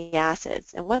fatty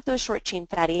acids. And what those short-chain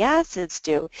fatty acids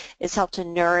do is help to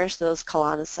nourish those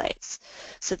colonocytes.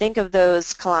 So think of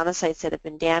those colonocytes that have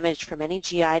been damaged from any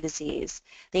GI disease.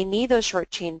 They need those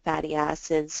short-chain fatty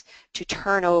acids to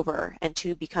turn over and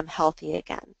to become healthy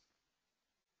again.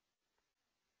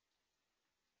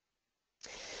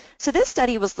 So this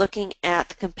study was looking at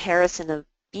the comparison of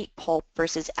beet pulp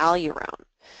versus alurone.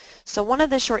 So one of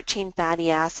the short-chain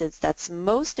fatty acids that's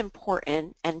most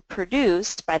important and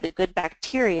produced by the good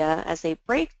bacteria as they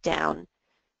break down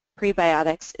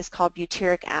prebiotics is called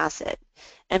butyric acid.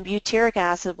 And butyric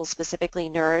acid will specifically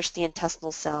nourish the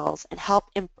intestinal cells and help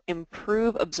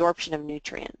improve absorption of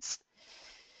nutrients.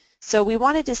 So we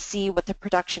wanted to see what the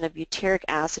production of butyric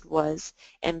acid was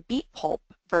in beet pulp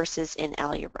versus in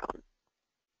alurone.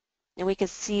 And we can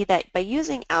see that by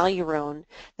using alurone,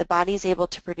 the body is able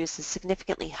to produce a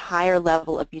significantly higher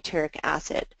level of butyric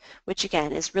acid, which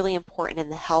again is really important in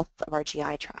the health of our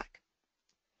GI tract.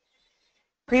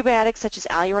 Prebiotics such as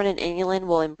alurone and inulin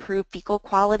will improve fecal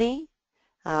quality.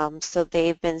 So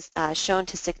they've been shown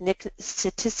to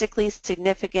statistically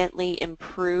significantly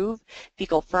improve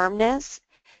fecal firmness,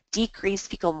 decrease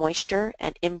fecal moisture,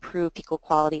 and improve fecal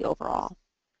quality overall.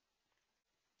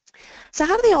 So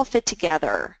how do they all fit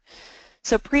together?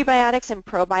 So prebiotics and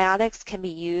probiotics can be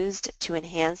used to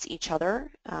enhance each other.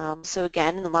 So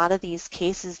again, in a lot of these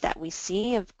cases that we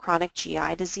see of chronic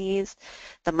GI disease,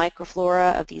 the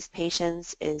microflora of these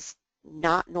patients is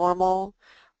not normal.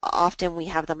 Often we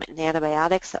have them in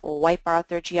antibiotics that will wipe out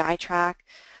their GI tract.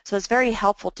 So it's very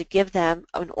helpful to give them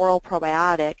an oral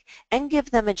probiotic and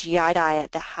give them a GI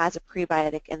diet that has a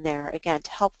prebiotic in there, again,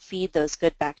 to help feed those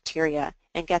good bacteria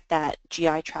and get that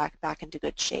GI tract back into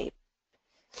good shape.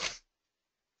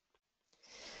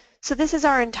 So this is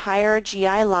our entire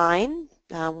GI line.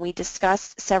 We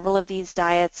discussed several of these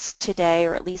diets today,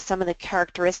 or at least some of the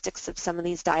characteristics of some of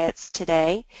these diets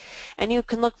today. And you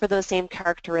can look for those same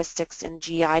characteristics in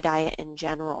GI diet in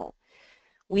general.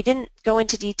 We didn't go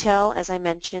into detail, as I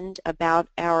mentioned, about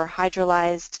our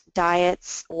hydrolyzed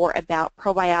diets or about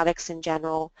probiotics in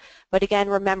general. But again,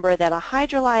 remember that a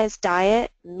hydrolyzed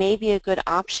diet may be a good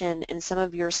option in some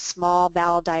of your small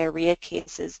bowel diarrhea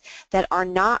cases that are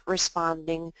not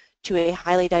responding to a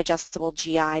highly digestible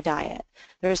GI diet.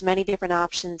 There's many different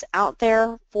options out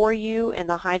there for you in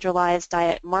the hydrolyzed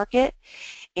diet market.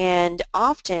 And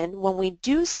often when we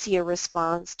do see a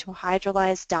response to a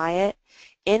hydrolyzed diet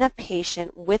in a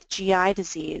patient with GI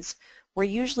disease, we're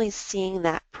usually seeing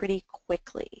that pretty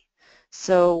quickly.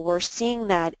 So we're seeing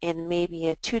that in maybe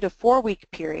a 2 to 4 week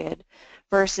period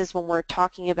versus when we're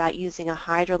talking about using a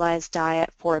hydrolyzed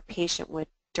diet for a patient with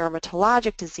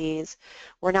dermatologic disease,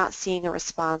 we're not seeing a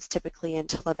response typically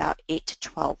until about 8 to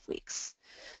 12 weeks.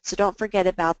 So don't forget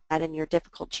about that in your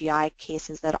difficult GI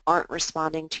cases that aren't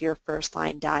responding to your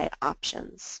first-line diet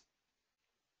options.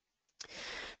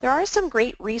 There are some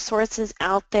great resources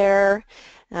out there.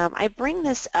 I bring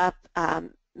this up,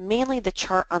 mainly the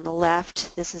chart on the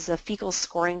left. This is a fecal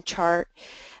scoring chart.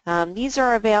 These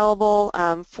are available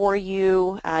for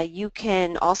you. You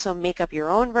can also make up your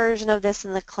own version of this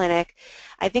in the clinic.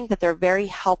 I think that they're very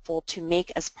helpful to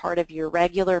make as part of your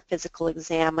regular physical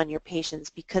exam on your patients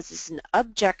because it's an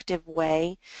objective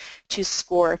way to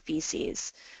score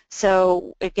feces.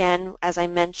 So again, as I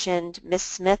mentioned, Miss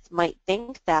Smith might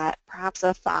think that perhaps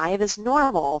a 5 is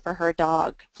normal for her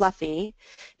dog, Fluffy,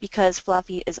 because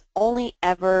Fluffy is only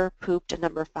ever pooped a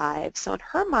number 5. So in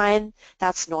her mind,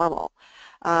 that's normal.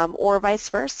 Or vice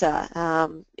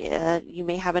versa. You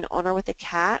may have an owner with a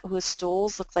cat whose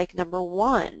stools look like number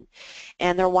 1,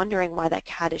 and they're wondering why that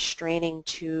cat is straining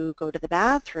to go to the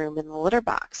bathroom in the litter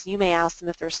box. You may ask them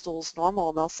if their stool's normal,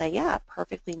 and they'll say, yeah,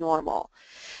 perfectly normal.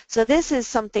 So this is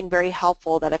something very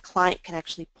helpful that a client can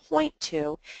actually point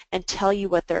to and tell you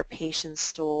what their patient's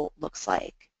stool looks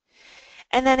like.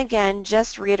 And then again,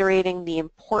 just reiterating the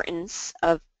importance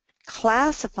of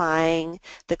classifying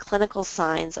the clinical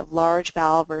signs of large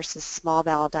bowel versus small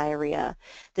bowel diarrhea.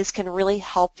 This can really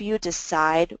help you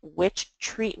decide which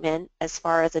treatment, as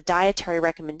far as a dietary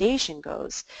recommendation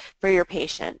goes, for your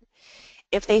patient.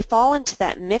 If they fall into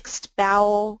that mixed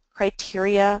bowel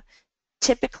criteria,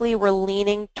 typically we're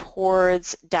leaning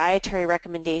towards dietary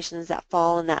recommendations that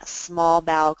fall in that small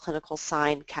bowel clinical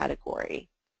sign category.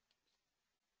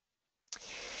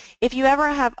 If you ever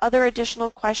have other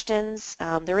additional questions,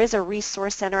 there is a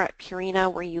resource center at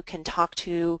Purina where you can talk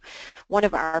to one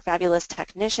of our fabulous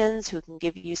technicians who can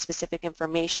give you specific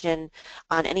information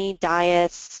on any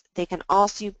diets. They can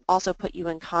also put you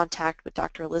in contact with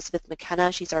Dr. Elizabeth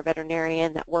McKenna. She's our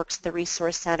veterinarian that works at the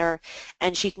resource center,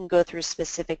 and she can go through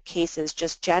specific cases,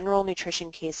 just general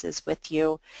nutrition cases with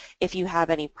you if you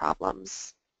have any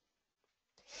problems.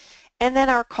 And then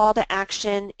our call to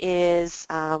action is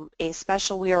a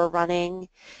special we are running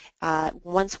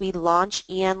once we launch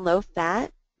EN Low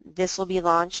Fat. This will be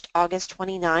launched August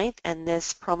 29th, and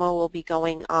this promo will be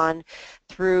going on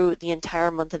through the entire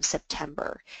month of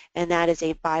September. And that is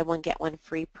a buy one, get one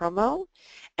free promo.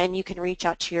 And you can reach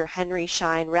out to your Henry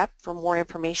Schein rep for more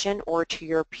information or to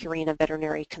your Purina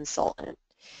veterinary consultant.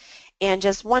 And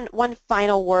just one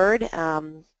final word.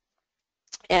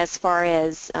 As far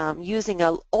as using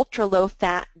an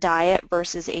ultra-low-fat diet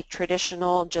versus a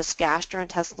traditional just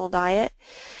gastrointestinal diet.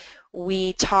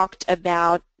 We talked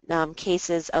about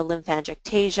cases of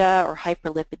lymphangiectasia or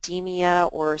hyperlipidemia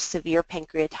or severe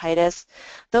pancreatitis.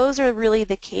 Those are really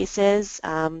the cases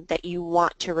that you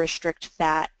want to restrict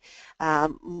fat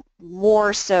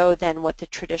more so than what the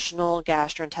traditional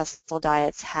gastrointestinal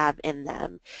diets have in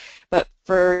them. But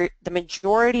for the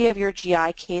majority of your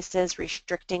GI cases,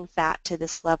 restricting fat to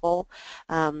this level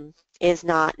is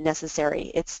not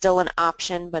necessary. It's still an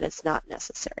option, but it's not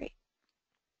necessary.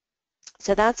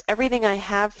 So that's everything I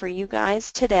have for you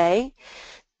guys today.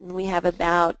 We have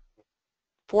about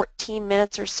 14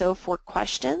 minutes or so for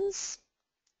questions.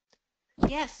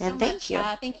 Yes, and thank you.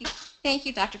 Thank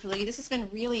you, Dr. Feline. This has been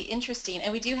really interesting,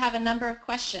 and we do have a number of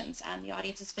questions. The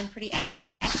audience has been pretty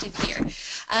active here.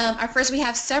 We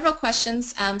have several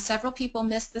questions. Several people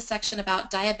missed the section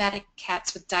about diabetic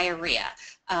cats with diarrhea,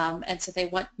 and so they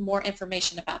want more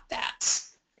information about that.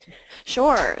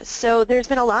 Sure. So there's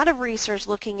been a lot of research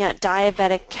looking at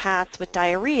diabetic cats with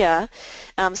diarrhea,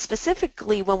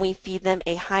 specifically when we feed them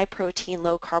a high-protein,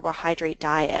 low-carbohydrate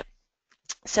diet.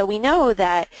 So we know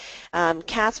that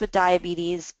cats with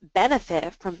diabetes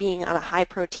benefit from being on a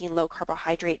high-protein,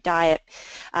 low-carbohydrate diet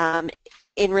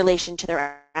in relation to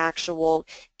their actual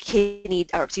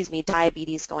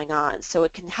diabetes going on. So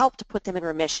it can help to put them in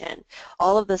remission.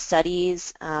 All of the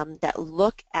studies that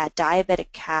look at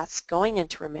diabetic cats going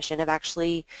into remission have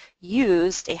actually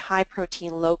used a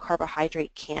high-protein,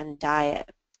 low-carbohydrate canned diet.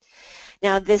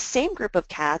 Now, this same group of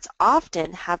cats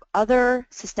often have other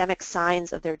systemic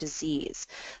signs of their disease.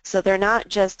 So they're not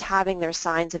just having their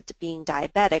signs of being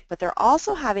diabetic, but they're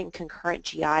also having concurrent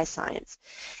GI signs.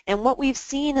 And what we've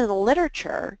seen in the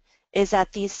literature is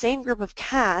that these same group of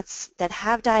cats that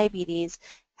have diabetes,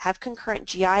 have concurrent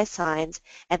GI signs,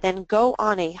 and then go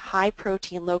on a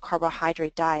high-protein,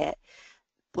 low-carbohydrate diet,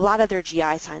 a lot of their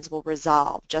GI signs will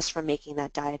resolve just from making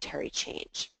that dietary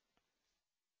change.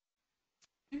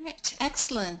 All right,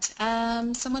 excellent.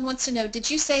 Someone wants to know,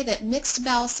 did you say that mixed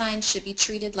bowel signs should be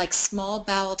treated like small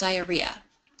bowel diarrhea?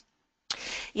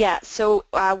 Yeah, so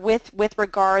with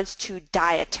regards to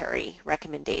dietary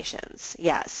recommendations,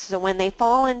 yes. So when they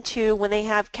fall into, when they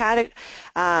have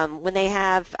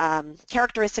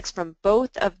characteristics from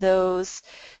both of those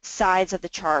sides of the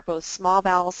chart, both small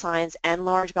bowel signs and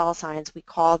large bowel signs, we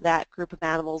call that group of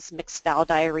animals mixed bowel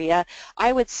diarrhea.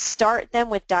 I would start them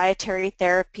with dietary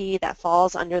therapy that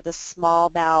falls under the small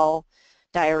bowel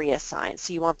diarrhea signs.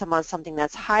 So you want them on something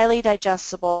that's highly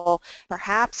digestible.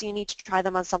 Perhaps you need to try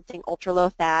them on something ultra-low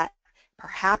fat.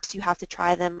 Perhaps you have to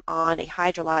try them on a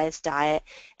hydrolyzed diet.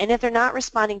 And if they're not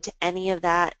responding to any of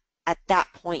that, at that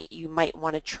point you might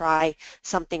want to try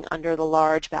something under the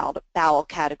large bowel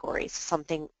category, so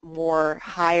something more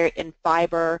higher in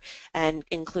fiber and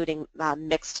including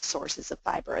mixed sources of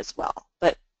fiber as well.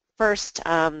 But first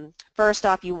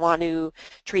off, you want to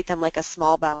treat them like a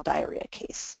small bowel diarrhea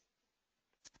case.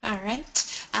 All right.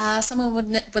 Someone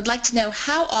would like to know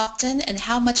how often and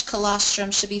how much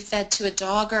colostrum should be fed to a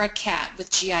dog or a cat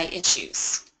with GI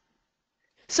issues?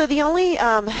 So the only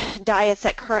diets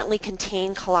that currently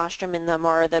contain colostrum in them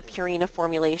are the Purina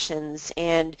formulations,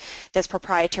 and there's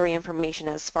proprietary information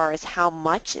as far as how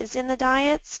much is in the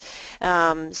diets.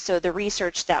 So the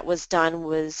research that was done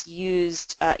was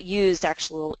used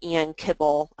actual EN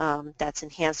kibble that's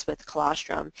enhanced with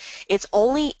colostrum. It's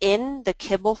only in the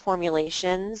kibble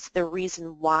formulations. The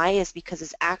reason why is because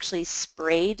it's actually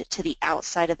sprayed to the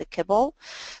outside of the kibble,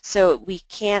 so we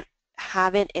can't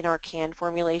have it in our canned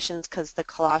formulations because the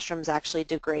colostrum is actually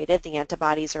degraded. The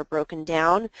antibodies are broken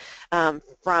down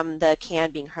from the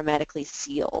can being hermetically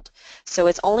sealed. So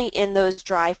it's only in those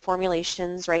dry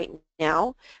formulations right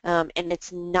now, and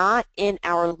it's not in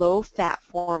our low-fat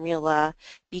formula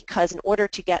because in order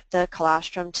to get the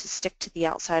colostrum to stick to the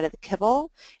outside of the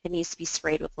kibble, it needs to be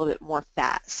sprayed with a little bit more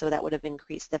fat. So that would have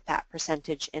increased the fat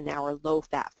percentage in our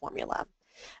low-fat formula.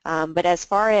 But as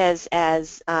far as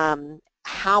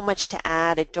how much to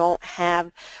add, I don't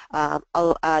have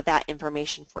that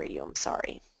information for you. I'm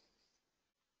sorry.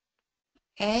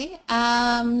 Okay.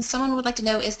 Someone would like to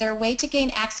know, is there a way to gain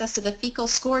access to the fecal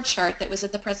score chart that was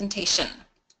at the presentation?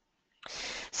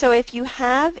 So if you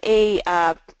have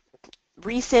a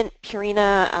recent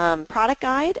Purina product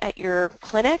guide at your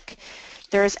clinic,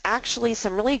 there's actually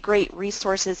some really great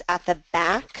resources at the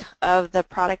back of the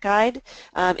product guide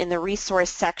in the resource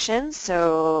section.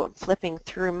 So flipping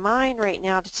through mine right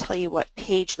now to tell you what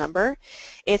page number.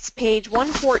 It's page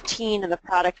 114 of the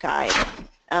product guide.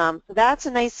 So that's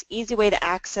a nice, easy way to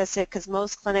access it because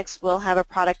most clinics will have a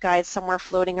product guide somewhere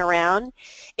floating around.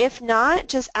 If not,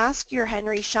 just ask your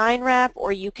Henry Schein rep,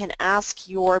 or you can ask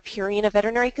your Purina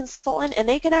veterinary consultant, and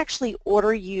they can actually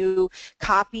order you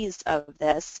copies of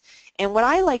this. And what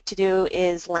I like to do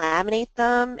is laminate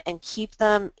them and keep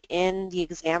them in the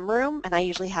exam room, and I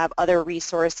usually have other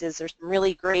resources. There's some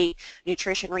really great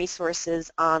nutrition resources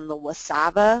on the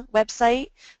WSAVA website,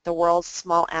 the World's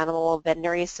Small Animal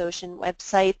Veterinary Association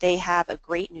website. They have a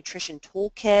great nutrition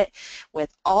toolkit with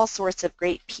all sorts of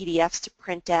great PDFs to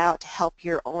print out to help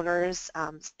your owners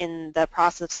in the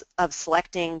process of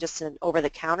selecting just an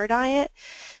over-the-counter diet.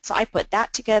 So I put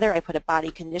that together. I put a body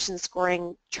condition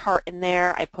scoring chart in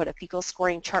there. I put a fecal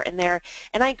scoring chart in there,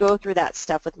 and I go through that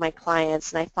stuff with my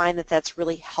clients, and I find that that's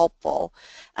really helpful.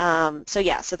 So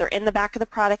yeah, so they're in the back of the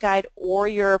product guide, or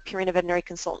your Purina veterinary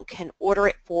consultant can order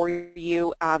it for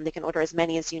you. They can order as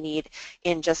many as you need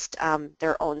in just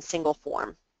their own single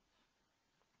form.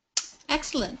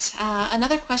 Excellent.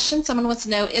 Another question someone wants to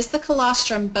know, is the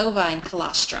colostrum bovine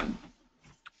colostrum?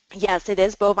 Yes, it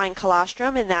is bovine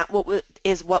colostrum, and that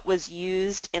is what was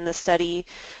used in the study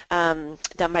done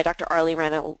by Dr. Arlie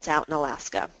Reynolds out in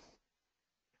Alaska.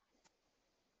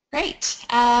 Great.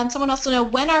 Someone also know,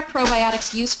 when are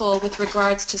probiotics useful with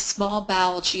regards to small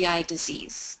bowel GI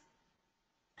disease?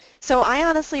 So I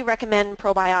honestly recommend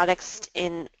probiotics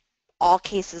in all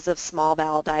cases of small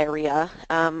bowel diarrhea.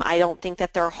 I don't think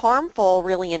that they're harmful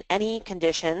really in any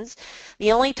conditions.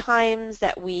 The only times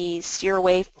that we steer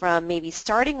away from maybe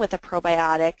starting with a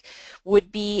probiotic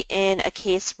would be in a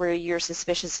case where you're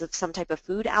suspicious of some type of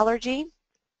food allergy.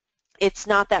 It's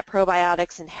not that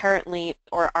probiotics inherently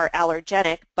or are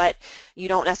allergenic, but you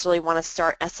don't necessarily want to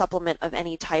start a supplement of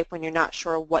any type when you're not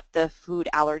sure what the food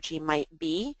allergy might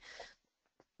be.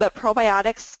 But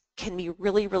probiotics can be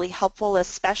really, really helpful,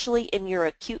 especially in your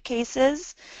acute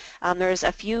cases. There's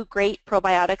a few great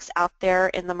probiotics out there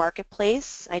in the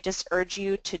marketplace. I just urge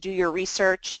you to do your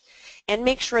research and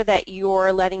make sure that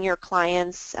you're letting your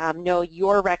clients know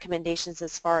your recommendations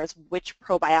as far as which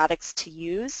probiotics to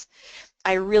use.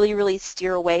 I really, really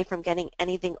steer away from getting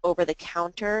anything over the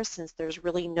counter since there's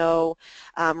really no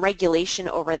regulation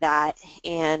over that.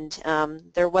 And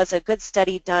there was a good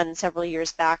study done several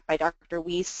years back by Dr.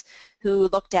 Weiss, who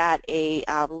looked at a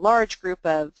large group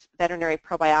of veterinary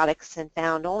probiotics and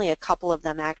found only a couple of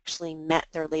them actually met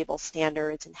their label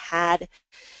standards and had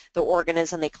the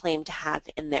organism they claimed to have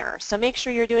in there. So make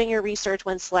sure you're doing your research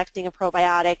when selecting a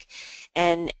probiotic.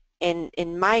 And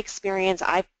in my experience,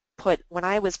 when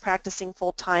I was practicing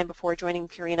full-time before joining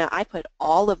Purina, I put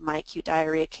all of my acute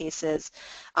diarrhea cases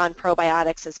on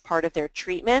probiotics as part of their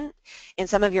treatment. In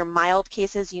some of your mild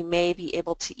cases, you may be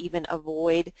able to even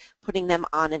avoid putting them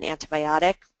on an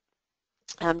antibiotic.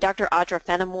 Dr. Audra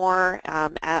Fenimore,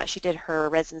 she did her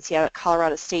residency out at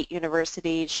Colorado State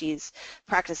University. She's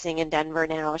practicing in Denver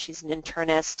now. She's an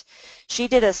internist. She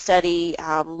did a study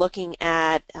looking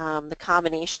at the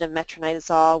combination of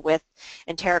metronidazole with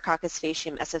Enterococcus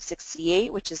faecium SF68,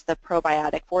 which is the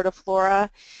probiotic Fortiflora,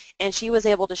 and she was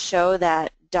able to show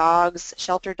that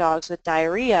shelter dogs with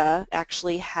diarrhea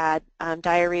actually had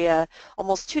diarrhea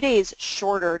almost 2 days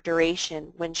shorter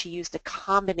duration when she used a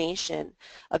combination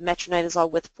of metronidazole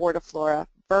with Fortiflora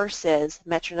versus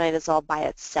metronidazole by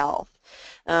itself.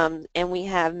 And we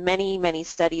have many, many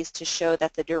studies to show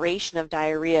that the duration of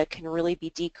diarrhea can really be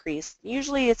decreased.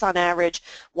 Usually it's on average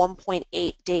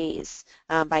 1.8 days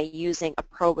by using a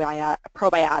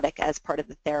probiotic as part of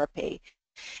the therapy.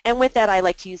 And with that, I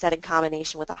like to use that in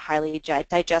combination with a highly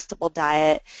digestible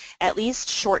diet, at least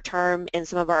short-term in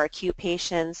some of our acute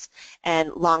patients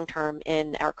and long-term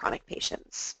in our chronic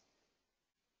patients.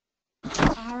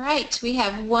 All right, we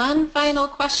have one final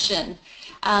question.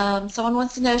 Someone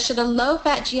wants to know, should a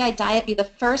low-fat GI diet be the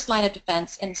first line of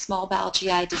defense in small bowel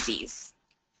GI disease?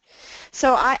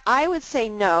 So I would say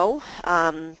no.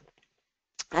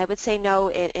 I would say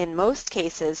no in most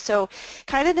cases. So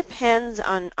kind of depends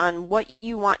on what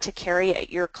you want to carry at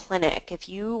your clinic. If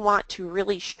you want to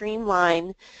really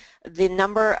streamline the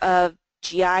number of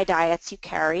GI diets you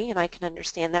carry, and I can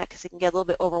understand that because it can get a little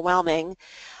bit overwhelming,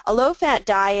 a low-fat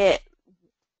diet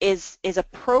is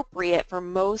appropriate for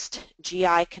most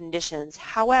GI conditions.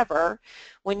 However,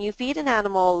 when you feed an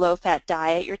animal a low-fat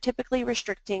diet, you're typically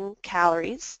restricting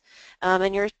calories,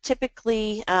 and you're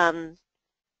typically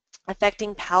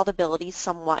affecting palatability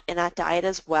somewhat in that diet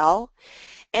as well.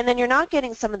 And then you're not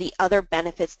getting some of the other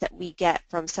benefits that we get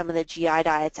from some of the GI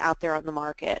diets out there on the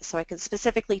market. So I can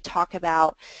specifically talk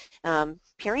about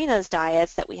Purina's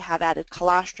diets that we have added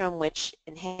colostrum, which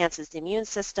enhances the immune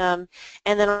system,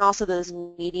 and then also those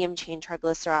medium chain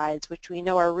triglycerides, which we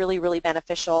know are really, really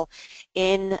beneficial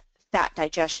in fat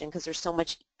digestion because they're so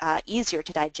much easier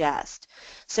to digest.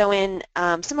 So in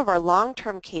some of our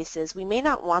long-term cases, we may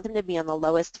not want them to be on the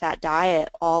lowest fat diet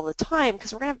all the time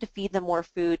because we're going to have to feed them more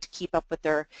food to keep up with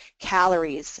their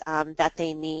calories that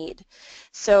they need.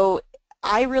 So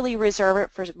I really reserve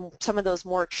it for some of those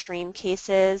more extreme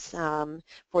cases,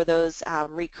 for those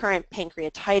recurrent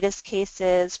pancreatitis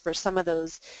cases, for some of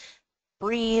those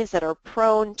breeds that are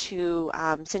prone to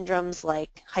syndromes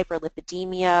like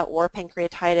hyperlipidemia or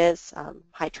pancreatitis,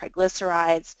 high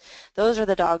triglycerides. Those are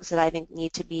the dogs that I think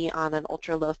need to be on an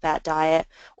ultra-low-fat diet,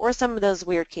 or some of those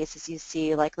weird cases you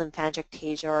see like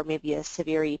lymphangiectasia or maybe a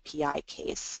severe EPI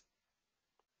case.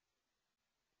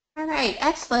 All right,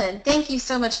 excellent. Thank you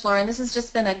so much, Lauren. This has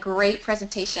just been a great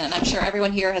presentation, and I'm sure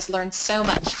everyone here has learned so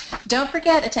much. Don't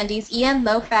forget, attendees, EN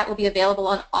Low Fat will be available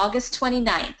on August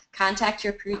 29th. Contact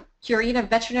your Purina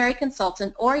veterinary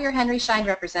consultant or your Henry Schein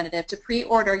representative to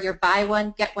pre-order your buy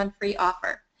one, get one free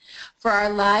offer. For our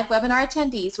live webinar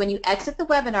attendees, when you exit the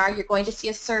webinar, you're going to see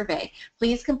a survey.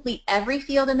 Please complete every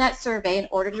field in that survey in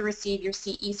order to receive your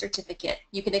CE certificate.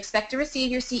 You can expect to receive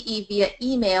your CE via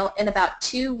email in about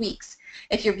 2 weeks.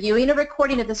 If you're viewing a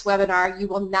recording of this webinar, you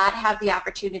will not have the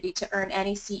opportunity to earn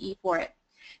any CE for it.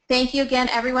 Thank you again,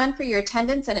 everyone, for your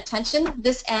attendance and attention.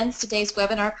 This ends today's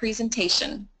webinar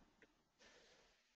presentation.